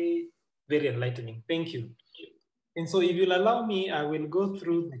really very enlightening. Thank you. And so if you'll allow me, I will go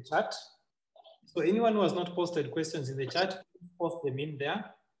through the chat. So anyone who has not posted questions in the chat, post them in there.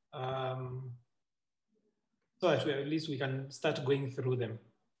 So at least we can start going through them.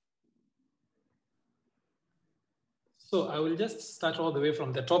 So I will just start all the way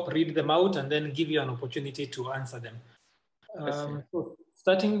from the top, read them out, and then give you an opportunity to answer them. So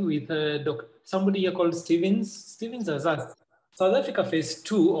starting with somebody here called Stevens. Stevens has asked, South Africa phase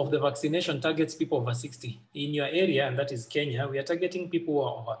 2 of the vaccination targets people over 60. In your area, and that is Kenya, we are targeting people who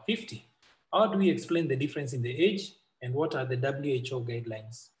are over 50. How do we explain the difference in the age, and what are the WHO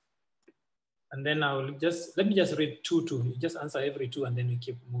guidelines? And then let me just read two. You just answer every two, and then we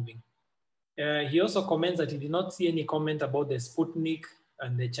keep moving. He also comments that he did not see any comment about the Sputnik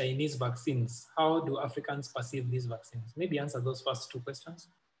and the Chinese vaccines. How do Africans perceive these vaccines? Maybe answer those first two questions.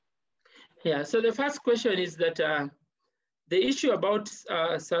 Yeah, so the first question is that the issue about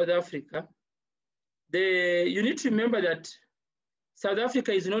South Africa, you need to remember that South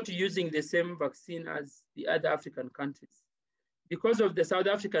Africa is not using the same vaccine as the other African countries. Because of the South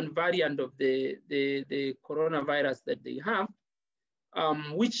African variant of the coronavirus that they have,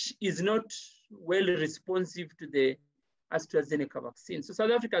 which is not well responsive to the AstraZeneca vaccine. So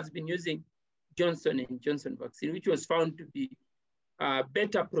South Africa has been using Johnson & Johnson vaccine, which was found to be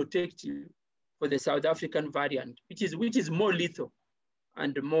better protective for the South African variant, which is more lethal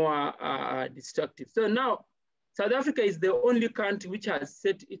and more destructive. So now South Africa is the only country which has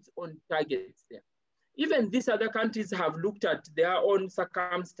set its own targets there. Even these other countries have looked at their own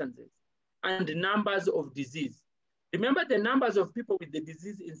circumstances and numbers of disease. Remember, the numbers of people with the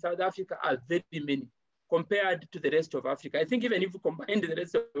disease in South Africa are very many compared to the rest of Africa. I think even if you combine the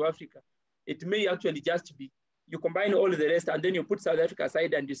rest of Africa, it may actually just be, you combine all the rest and then you put South Africa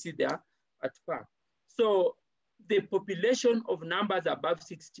aside and you see they are at par. So the population of numbers above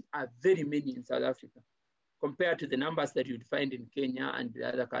 60 are very many in South Africa compared to the numbers that you'd find in Kenya and the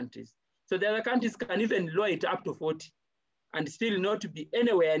other countries. So the other countries can even lower it up to 40 and still not be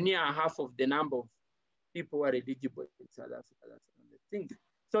anywhere near half of the number of people who are eligible in South Africa. That's another thing.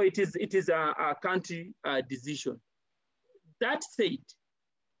 So it is a country decision. That said,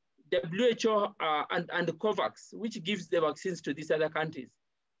 WHO and COVAX, which gives the vaccines to these other countries,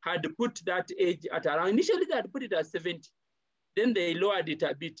 had put that age at around, initially they had put it at 70, then they lowered it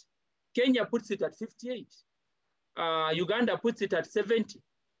a bit. Kenya puts it at 58. Uganda puts it at 70.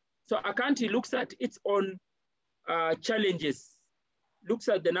 So a country looks at its own challenges, looks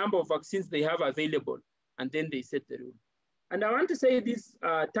at the number of vaccines they have available, and then they set the rule. And I want to say this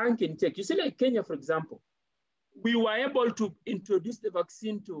tank and check. You see, like Kenya, for example, we were able to introduce the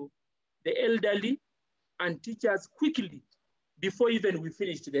vaccine to the elderly and teachers quickly before even we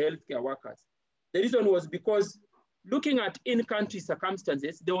finished the healthcare workers. The reason was because looking at in-country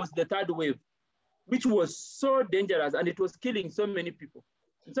circumstances, there was the third wave, which was so dangerous and it was killing so many people.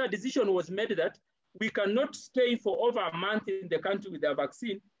 And so a decision was made that we cannot stay for over a month in the country with a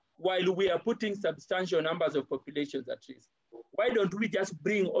vaccine while we are putting substantial numbers of populations at risk. Why don't we just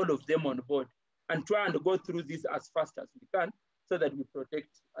bring all of them on board and try and go through this as fast as we can so that we protect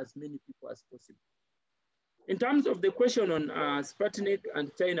as many people as possible. In terms of the question on Sputnik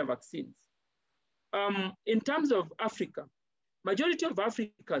and China vaccines, in terms of Africa, majority of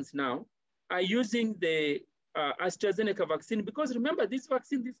Africans now are using the AstraZeneca vaccine because remember, this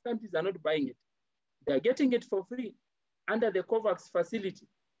vaccine, these countries are not buying it. They're getting it for free under the COVAX facility,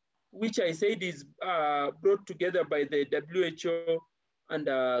 which I said is brought together by the WHO and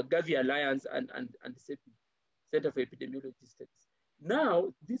Gavi Alliance and CEPI, Center for Epidemiology Studies.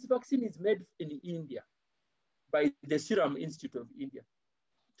 Now, this vaccine is made in India. by the Serum Institute of India.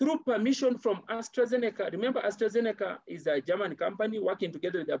 Through permission from AstraZeneca, remember AstraZeneca is a German company working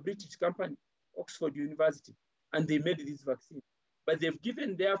together with a British company, Oxford University, and they made this vaccine. But they've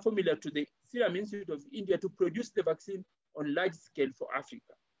given their formula to the Serum Institute of India to produce the vaccine on large scale for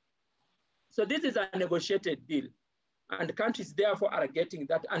Africa. So this is a negotiated deal, and countries therefore are getting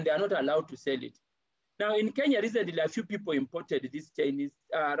that, and they are not allowed to sell it. Now in Kenya recently, a few people imported this Chinese,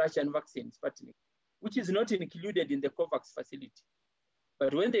 Russian vaccine, Sputnik, which is not included in the COVAX facility.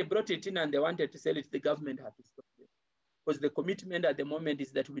 But when they brought it in and they wanted to sell it, the government had to stop them. Because the commitment at the moment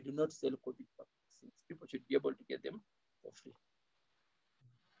is that we do not sell COVID vaccines. People should be able to get them for free.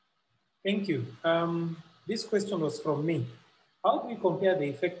 Thank you. This question was from me. How do we compare the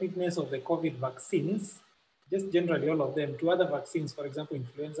effectiveness of the COVID vaccines, just generally all of them, to other vaccines, for example,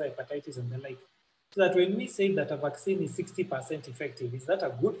 influenza, hepatitis, and the like? So that when we say that a vaccine is 60% effective, is that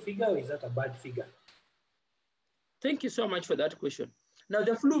a good figure or is that a bad figure? Thank you so much for that question. Now,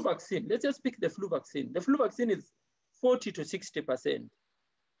 the flu vaccine, let's just pick the flu vaccine. The flu vaccine is 40 to 60%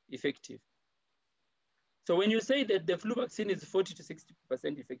 effective. So when you say that the flu vaccine is 40 to 60%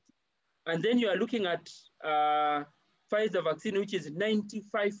 effective, and then you are looking at Pfizer vaccine, which is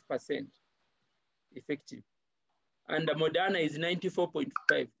 95% effective, and the Moderna is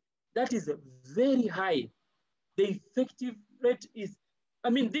 94.5. That is very high. The effective rate is, I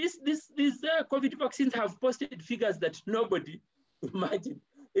mean, these COVID vaccines have posted figures that nobody imagined.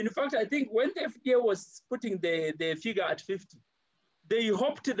 In fact, I think when the FDA was putting the figure at 50, they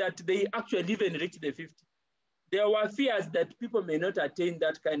hoped that they actually even reach the 50. There were fears that people may not attain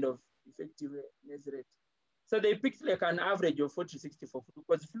that kind of effectiveness rate. So they picked like an average of 40 to 60 for flu,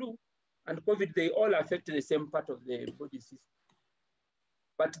 because flu and COVID, they all affect the same part of the body system.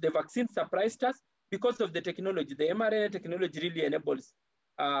 But the vaccine surprised us because of the technology. The mRNA technology really enables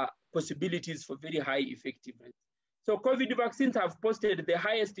possibilities for very high effective rates. So COVID vaccines have posted the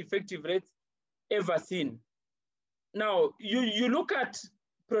highest effective rates ever seen. Now, you look at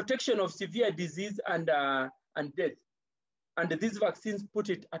protection of severe disease and death, and these vaccines put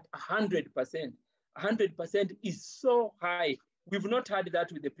it at 100%. 100% is so high. We've not had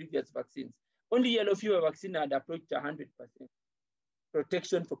that with the previous vaccines. Only yellow fever vaccine had approached 100%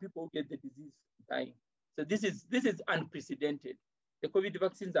 protection for people who get the disease dying. So this is unprecedented. The COVID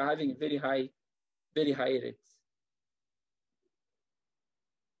vaccines are having very high rates.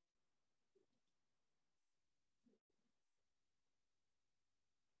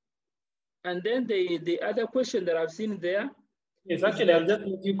 And then the other question that I've seen there. Yes, actually, I'll just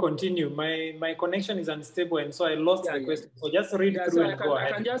let you continue. My connection is unstable, and so I lost the question. So just read through so and go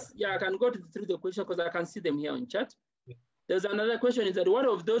ahead. I can go through the question because I can see them here on chat. Yeah. There's another question, is that one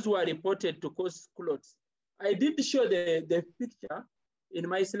of those who are reported to cause clots. I did show the picture in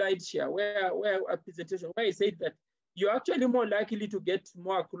my slide share where a presentation where I said that you're actually more likely to get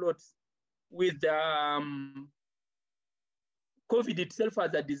more clots with COVID itself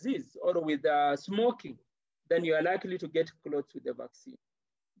as a disease or with smoking, then you are likely to get clots with the vaccine.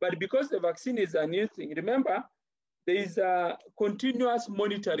 But because the vaccine is a new thing, remember, there is a continuous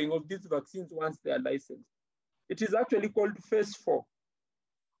monitoring of these vaccines once they are licensed. It is actually called phase 4.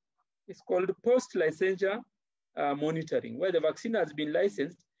 It's called post-licensure monitoring, where the vaccine has been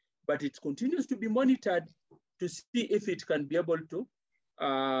licensed, but it continues to be monitored to see if it can be able to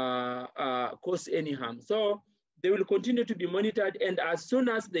cause any harm. So they will continue to be monitored, and as soon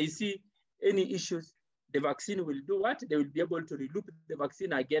as they see any issues, the vaccine will do what? They will be able to relook the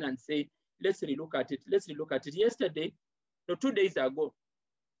vaccine again and say, let's relook at it. Let's relook at it. Yesterday, no, 2 days ago,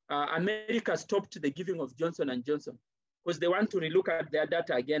 America stopped the giving of Johnson & Johnson because they want to relook at their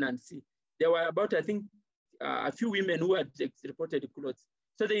data again and see. There were about, I think, a few women who had reported clots.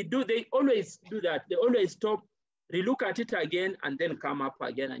 So they always do that. They always stop, relook at it again, and then come up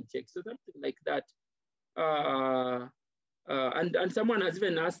again and check. So something like that. And someone has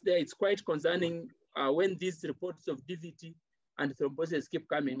even asked there, it's quite concerning when these reports of DVT and thrombosis keep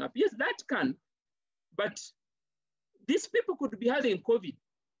coming up. Yes, that can, but these people could be having COVID.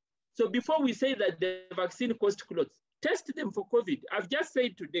 So before we say that the vaccine caused clots, test them for COVID. I've just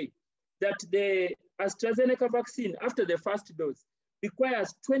said today that the AstraZeneca vaccine after the first dose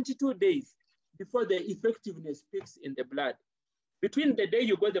requires 22 days before the effectiveness peaks in the blood. Between the day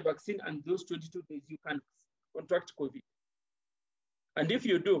you got the vaccine and those 22 days, you can contract COVID. And if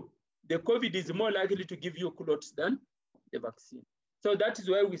you do, the COVID is more likely to give you clots than the vaccine. So that is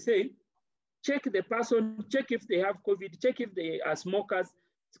why we say, check the person, check if they have COVID, check if they are smokers,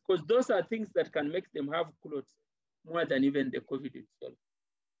 because those are things that can make them have clots more than even the COVID itself.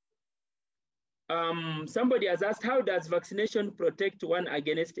 Somebody has asked, how does vaccination protect one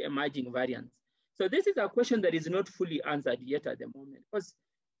against emerging variants? So this is a question that is not fully answered yet at the moment, because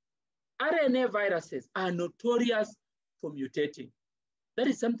RNA viruses are notorious for mutating. That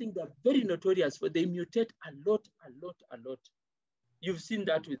is something they're very notorious for. They mutate a lot. You've seen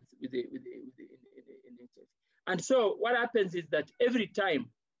that with the HIV. And so what happens is that every time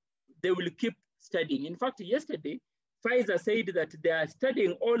they will keep studying. In fact, yesterday, Pfizer said that they are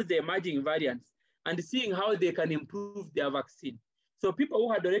studying all the emerging variants and seeing how they can improve their vaccine. So people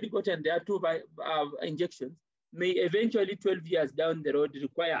who had already gotten their 2 injections may eventually 12 years down the road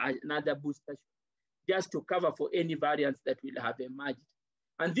require another booster just to cover for any variants that will have emerged.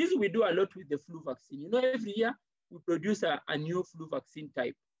 And this we do a lot with the flu vaccine. You know, every year we produce a new flu vaccine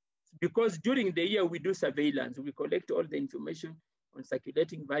type, because during the year we do surveillance. We collect all the information on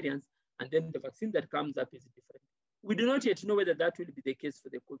circulating variants, and then the vaccine that comes up is different. We do not yet know whether that will be the case for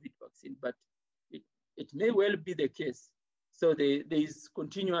the COVID vaccine, but it may well be the case. So there is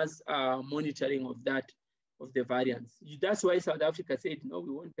continuous monitoring of that, of the variants. That's why South Africa said, no,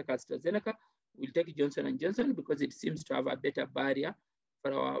 we won't take AstraZeneca, we'll take Johnson & Johnson because it seems to have a better barrier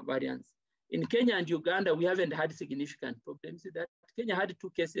for our variants. In Kenya and Uganda, we haven't had significant problems with that. Kenya had 2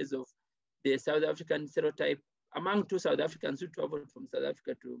 cases of the South African serotype among 2 South Africans who traveled from South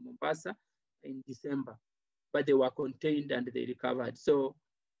Africa to Mombasa in December, but they were contained and they recovered. So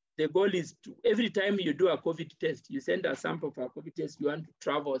the goal is to, every time you do a COVID test, you send a sample for a COVID test, you want to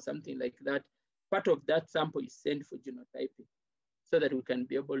travel or something like that, part of that sample is sent for genotyping so that we can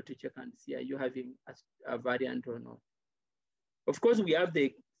be able to check and see, are you having a variant or not? Of course, we have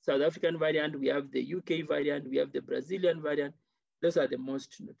the South African variant, we have the UK variant, we have the Brazilian variant. Those are the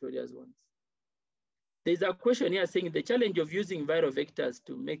most notorious ones. There's a question here saying the challenge of using viral vectors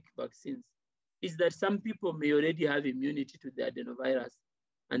to make vaccines is that some people may already have immunity to the adenovirus,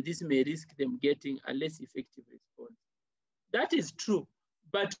 and this may risk them getting a less effective response. That is true,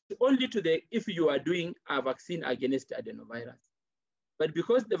 but only if you are doing a vaccine against adenovirus. But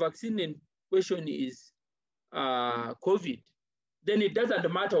because the vaccine in question is COVID, then it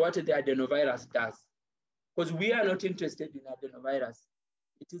doesn't matter what the adenovirus does, because we are not interested in adenovirus.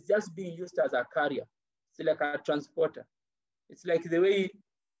 It is just being used as a carrier. It's like a transporter. It's like the way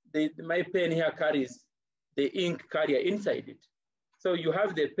my pen here carries the ink carrier inside it. So you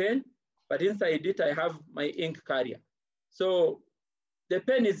have the pen, but inside it, I have my ink carrier. So the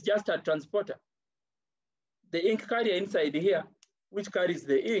pen is just a transporter. The ink carrier inside here, which carries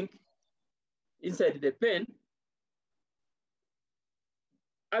the ink inside the pen,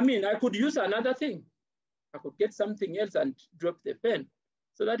 I mean, I could use another thing. I could get something else and drop the pen.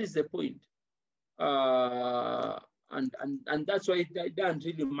 So that is the point. And that's why it doesn't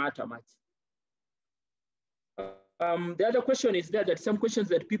really matter much. The other question is that some questions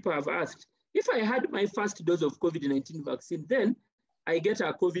that people have asked. If I had my first dose of COVID-19 vaccine, then I get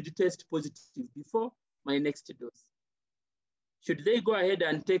a COVID test positive before my next dose. Should they go ahead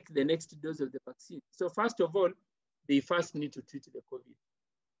and take the next dose of the vaccine? So first of all, they first need to treat the COVID.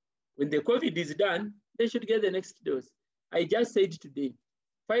 When the COVID is done, they should get the next dose. I just said today,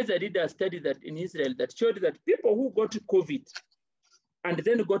 Pfizer did a study that in Israel that showed that people who got COVID and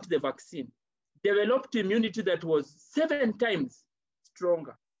then got the vaccine developed immunity that was 7 times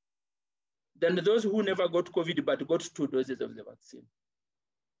stronger than those who never got COVID but got 2 doses of the vaccine.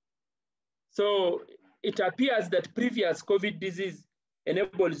 So it appears that previous COVID disease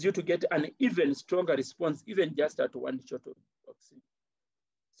enables you to get an even stronger response, even just at 1 shot of vaccine.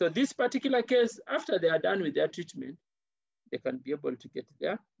 So this particular case, after they are done with their treatment, they can be able to get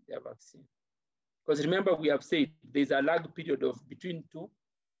their vaccine. Because remember, we have said there's a lag period of between 2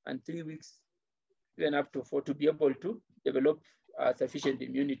 and 3 weeks, even up to 4, to be able to develop sufficient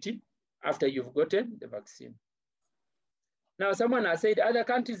immunity after you've gotten the vaccine. Now, someone has said other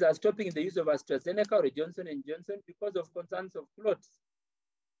countries are stopping the use of AstraZeneca or Johnson & Johnson because of concerns of clots.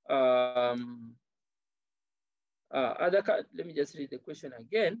 Let me just read the question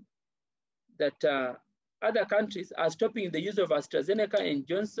again, that other countries are stopping the use of AstraZeneca and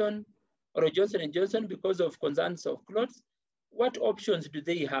Johnson & Johnson because of concerns of clots. What options do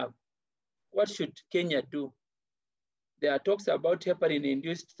they have? What should Kenya do? There are talks about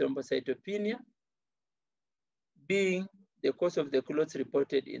heparin-induced thrombocytopenia being the cause of the clots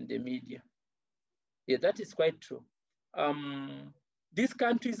reported in the media. Yeah, that is quite true. These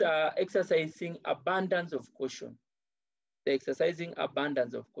countries are exercising abundance of caution. They're exercising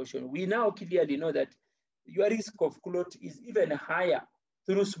abundance of caution. We now clearly know that your risk of clot is even higher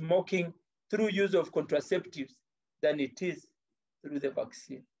through smoking, through use of contraceptives than it is through the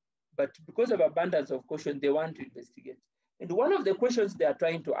vaccine. But because of abundance of caution, they want to investigate. And one of the questions they are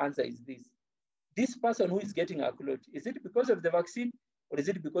trying to answer is this person who is getting a clot, is it because of the vaccine or is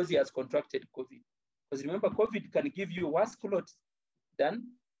it because he has contracted COVID? Because remember, COVID can give you worse clots than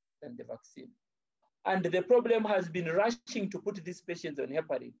the vaccine. And the problem has been rushing to put these patients on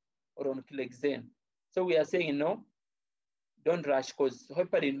heparin or on Clexane. So we are saying, no, don't rush, because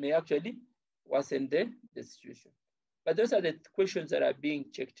heparin may actually worsen the situation. But those are the questions that are being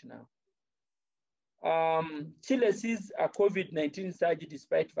checked now. Chile sees a COVID-19 surge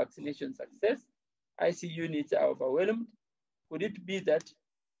despite vaccination success. ICU units are overwhelmed. Could it be that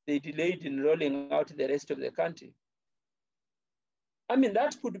they delayed in rolling out the rest of the country? I mean,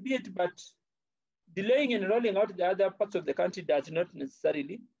 that could be it, but delaying in rolling out the other parts of the country does not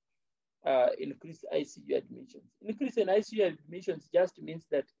necessarily increase ICU admissions. Increase in ICU admissions just means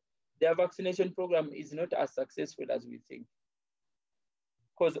that their vaccination program is not as successful as we think.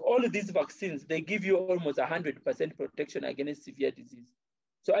 Because all of these vaccines, they give you almost 100% protection against severe disease.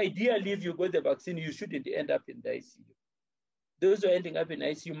 So ideally, if you got the vaccine, you shouldn't end up in the ICU. Those who are ending up in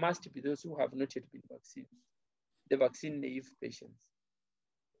ICU must be those who have not yet been vaccinated, the vaccine-naive patients.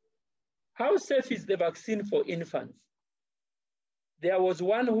 How safe is the vaccine for infants? There was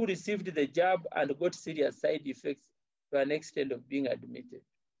one who received the jab and got serious side effects to an extent of being admitted.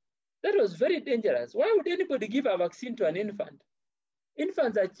 That was very dangerous. Why would anybody give a vaccine to an infant?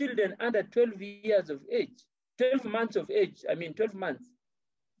 Infants are children under 12 years of age, 12 months of age, 12 months.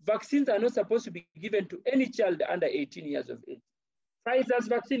 Vaccines are not supposed to be given to any child under 18 years of age. Pfizer's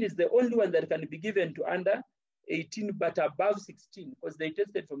vaccine is the only one that can be given to under 18, but above 16, because they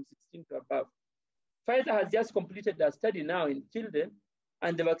tested from 16 to above. Pfizer has just completed a study now in children,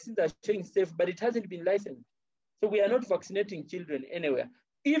 and the vaccines are showing safe, but it hasn't been licensed. So we are not vaccinating children anywhere,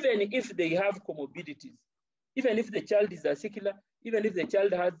 even if they have comorbidities, even if the child is secular, even if the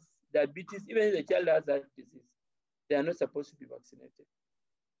child has diabetes, even if the child has heart disease, they are not supposed to be vaccinated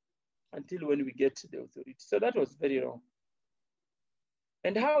until when we get the authority. So that was very wrong.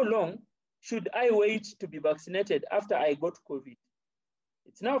 And how long should I wait to be vaccinated after I got COVID?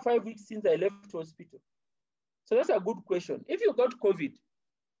 It's now 5 weeks since I left hospital. So that's a good question. If you got COVID,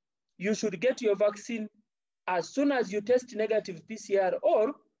 you should get your vaccine as soon as you test negative PCR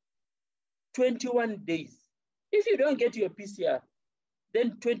or 21 days. If you don't get your PCR,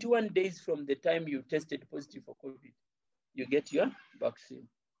 then 21 days from the time you tested positive for COVID, you get your vaccine.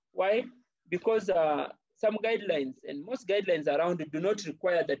 Why? Because some guidelines, and most guidelines around do not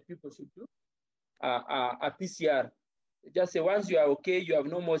require that people should do a PCR. Just say once you are okay, you have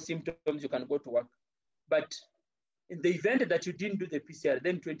no more symptoms, you can go to work. But in the event that you didn't do the PCR,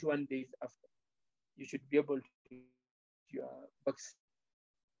 then 21 days after, you should be able to get your vaccine.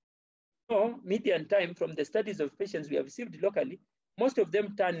 So, median time from the studies of patients we have received locally, most of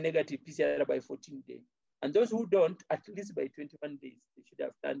them turn negative PCR by 14 days. And those who don't, at least by 21 days, they should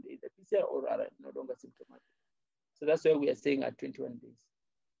have done either PCR or are no longer symptomatic. So that's why we are saying at 21 days.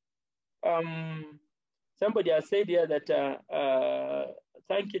 Somebody has said here that,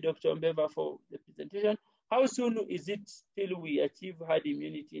 thank you, Dr. Ombeva, for the presentation. How soon is it till we achieve herd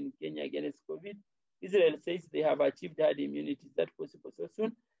immunity in Kenya against COVID? Israel says they have achieved herd immunity. Is that possible so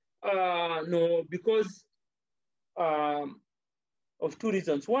soon? No, because of two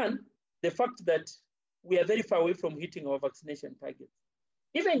reasons. One, the fact that we are very far away from hitting our vaccination targets.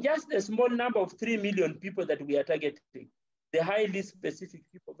 Even just a small number of 3 million people that we are targeting, the highly specific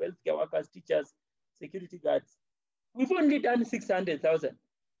people, healthcare workers, teachers, security guards, we've only done 600,000.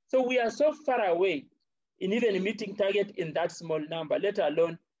 So we are so far away in even meeting target in that small number, let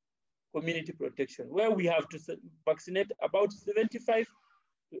alone community protection, where we have to vaccinate about 75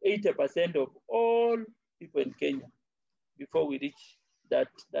 to 80% of all people in Kenya before we reach that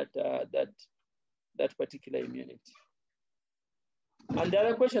particular immunity. And the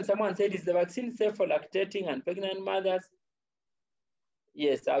other question someone said, is the vaccine safe for lactating and pregnant mothers?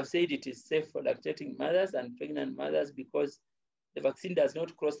 Yes, I've said it is safe for lactating mothers and pregnant mothers because the vaccine does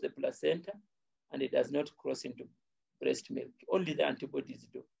not cross the placenta and it does not cross into breast milk. Only the antibodies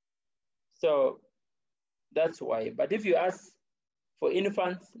do. So that's why. But if you ask for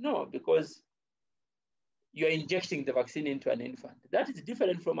infants, no, because you're injecting the vaccine into an infant. That is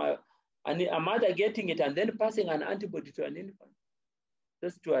different from a mother getting it and then passing an antibody to an infant.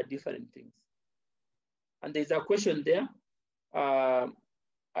 Those two are different things. And there's a question there. The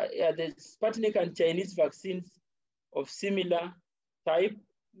Sputnik and Chinese vaccines of similar type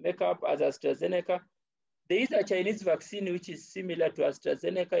make up as AstraZeneca. There is a Chinese vaccine which is similar to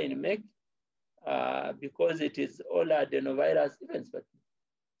AstraZeneca in make because it is all adenovirus, even Sputnik.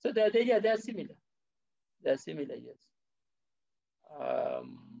 So they're similar. They're similar, yes.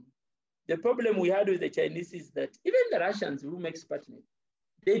 The problem we had with the Chinese is that even the Russians who make Sputnik,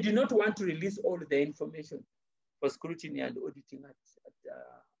 they do not want to release all the information for scrutiny and auditing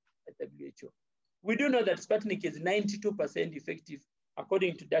at WHO. We do know that Sputnik is 92% effective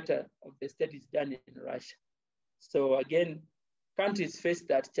according to data of the studies done in Russia. So again, countries face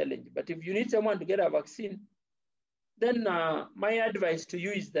that challenge. But if you need someone to get a vaccine, then my advice to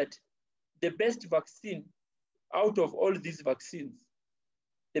you is that the best vaccine out of all these vaccines,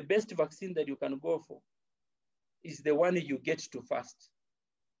 the best vaccine that you can go for is the one you get to first.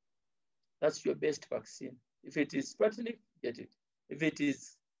 That's your best vaccine. If it is Sputnik, get it. If it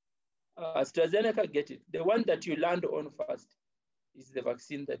is AstraZeneca, get it. The one that you land on first is the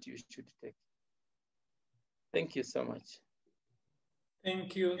vaccine that you should take. Thank you so much.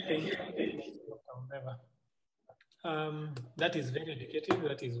 Thank you, Dr. Ombeva. That is very educative,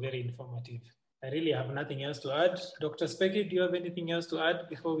 that is very informative. I really have nothing else to add. Dr. Specky, do you have anything else to add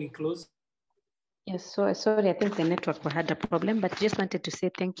before we close? Yes, so sorry, I think the network had a problem, but just wanted to say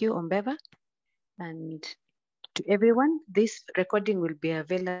thank you, Ombeva. And to everyone, this recording will be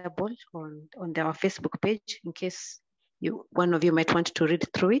available on our Facebook page in case one of you might want to read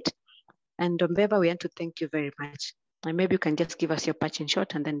through it. And Ombeva, we want to thank you very much. And maybe you can just give us your patch in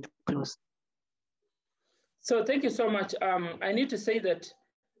short and then close. So thank you so much. I need to say that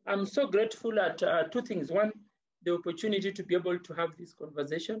I'm so grateful at two things. One, the opportunity to be able to have this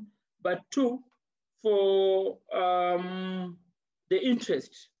conversation, but two, for the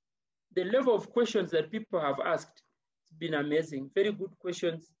interest, the level of questions that people have asked. It's been amazing, very good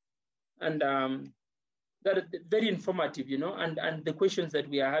questions, and that are very informative, you know, and the questions that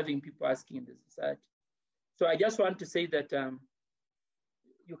we are having people asking in the society. So I just want to say that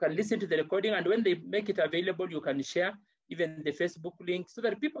you can listen to the recording, and when they make it available, you can share even the Facebook link so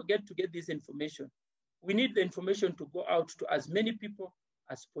that people get this information. We need the information to go out to as many people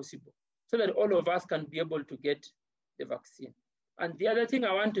as possible so that all of us can be able to get the vaccine. And the other thing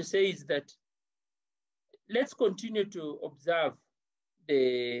I want to say is that let's continue to observe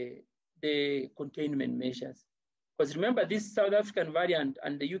the containment measures. Because remember, this South African variant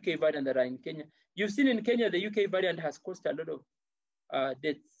and the UK variant that are in Kenya, you've seen in Kenya, the UK variant has caused a lot of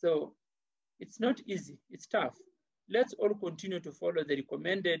deaths. So it's not easy, it's tough. Let's all continue to follow the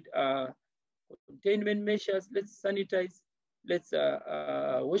recommended containment measures. Let's sanitize, let's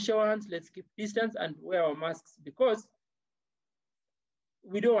wash our hands, let's keep distance and wear our masks, because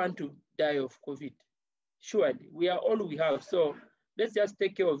we don't want to die of COVID. Surely, we are all we have. So let's just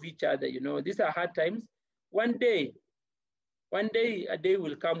take care of each other. You know, these are hard times. One day, a day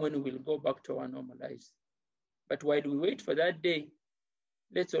will come when we will go back to our normal lives. But while we wait for that day,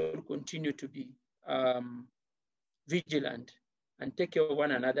 let's all continue to be vigilant and take care of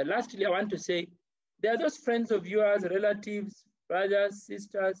one another. Lastly, I want to say, there are those friends of yours, relatives, brothers,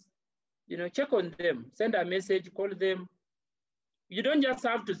 sisters, you know, check on them, send a message, call them. You don't just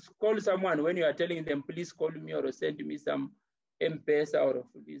have to call someone when you are telling them, please call me or send me some M-Pesa or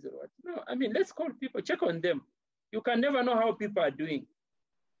Fuliz or what. No, I mean, let's call people, check on them. You can never know how people are doing.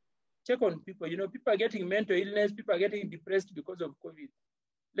 Check on people. You know, people are getting mental illness, people are getting depressed because of COVID.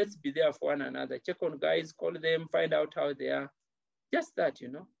 Let's be there for one another. Check on guys, call them, find out how they are. Just that, you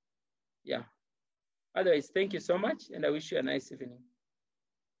know. Yeah. Otherwise, thank you so much, and I wish you a nice evening.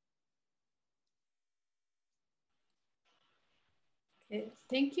 Okay,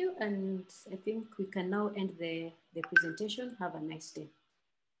 thank you, and I think we can now end the presentation. Have a nice day.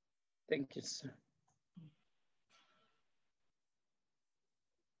 Thank you, sir.